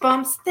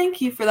goosebumps. Thank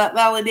you for that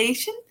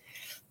validation.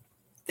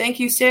 Thank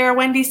you, Sarah.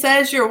 Wendy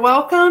says you're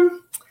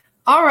welcome.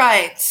 All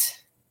right,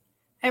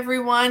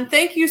 everyone.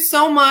 Thank you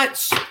so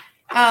much.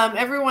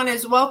 Everyone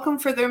is welcome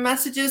for their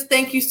messages.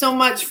 Thank you so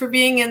much for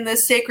being in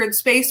this sacred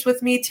space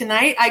with me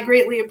tonight. I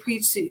greatly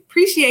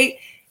appreciate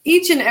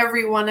each and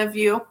every one of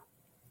you.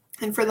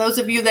 And for those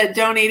of you that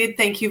donated,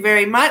 thank you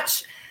very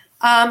much.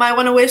 I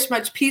want to wish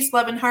much peace,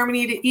 love, and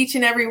harmony to each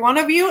and every one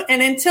of you.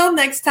 And until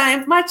next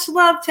time, much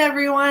love to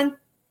everyone.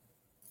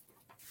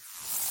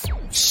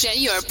 Share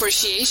your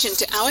appreciation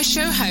to our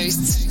show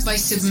hosts by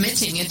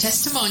submitting a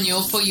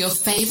testimonial for your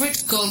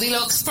favorite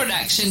Goldilocks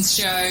Productions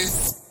show.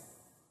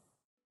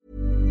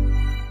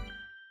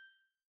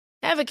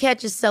 Ever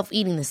catch yourself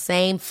eating the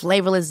same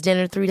flavorless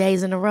dinner 3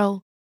 days in a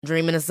row?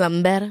 Dreaming of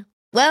something better?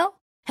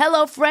 Well,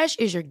 HelloFresh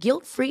is your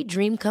guilt-free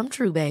dream come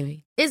true,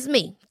 baby. It's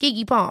me,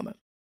 Keke Palmer.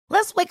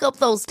 Let's wake up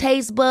those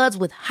taste buds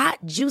with hot,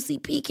 juicy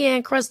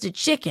pecan-crusted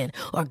chicken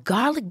or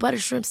garlic butter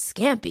shrimp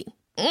scampi.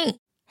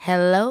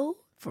 Hello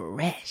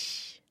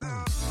Fresh.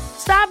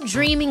 Stop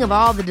dreaming of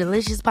all the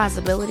delicious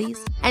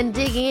possibilities and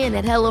dig in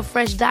at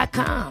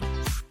HelloFresh.com.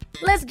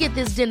 Let's get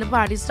this dinner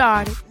party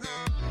started.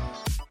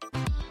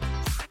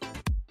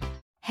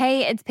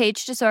 Hey, it's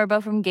Paige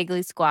DeSorbo from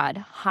Giggly Squad.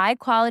 High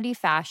quality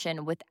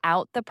fashion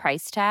without the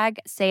price tag.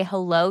 Say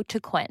hello to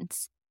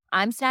Quince.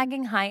 I'm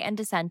snagging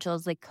high-end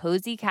essentials like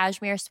cozy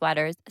cashmere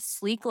sweaters,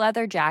 sleek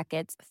leather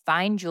jackets,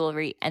 fine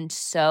jewelry, and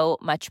so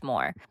much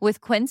more.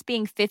 With Quince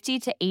being 50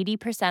 to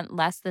 80%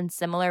 less than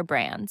similar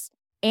brands.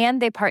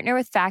 And they partner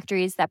with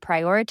factories that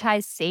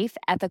prioritize safe,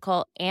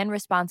 ethical, and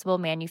responsible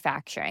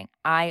manufacturing.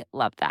 I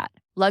love that.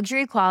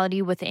 Luxury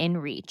quality within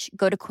reach.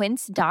 Go to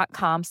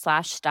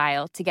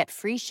quince.com/style to get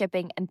free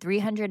shipping and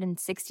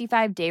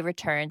 365-day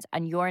returns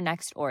on your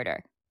next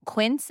order.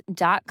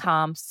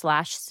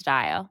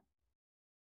 Quince.com/style.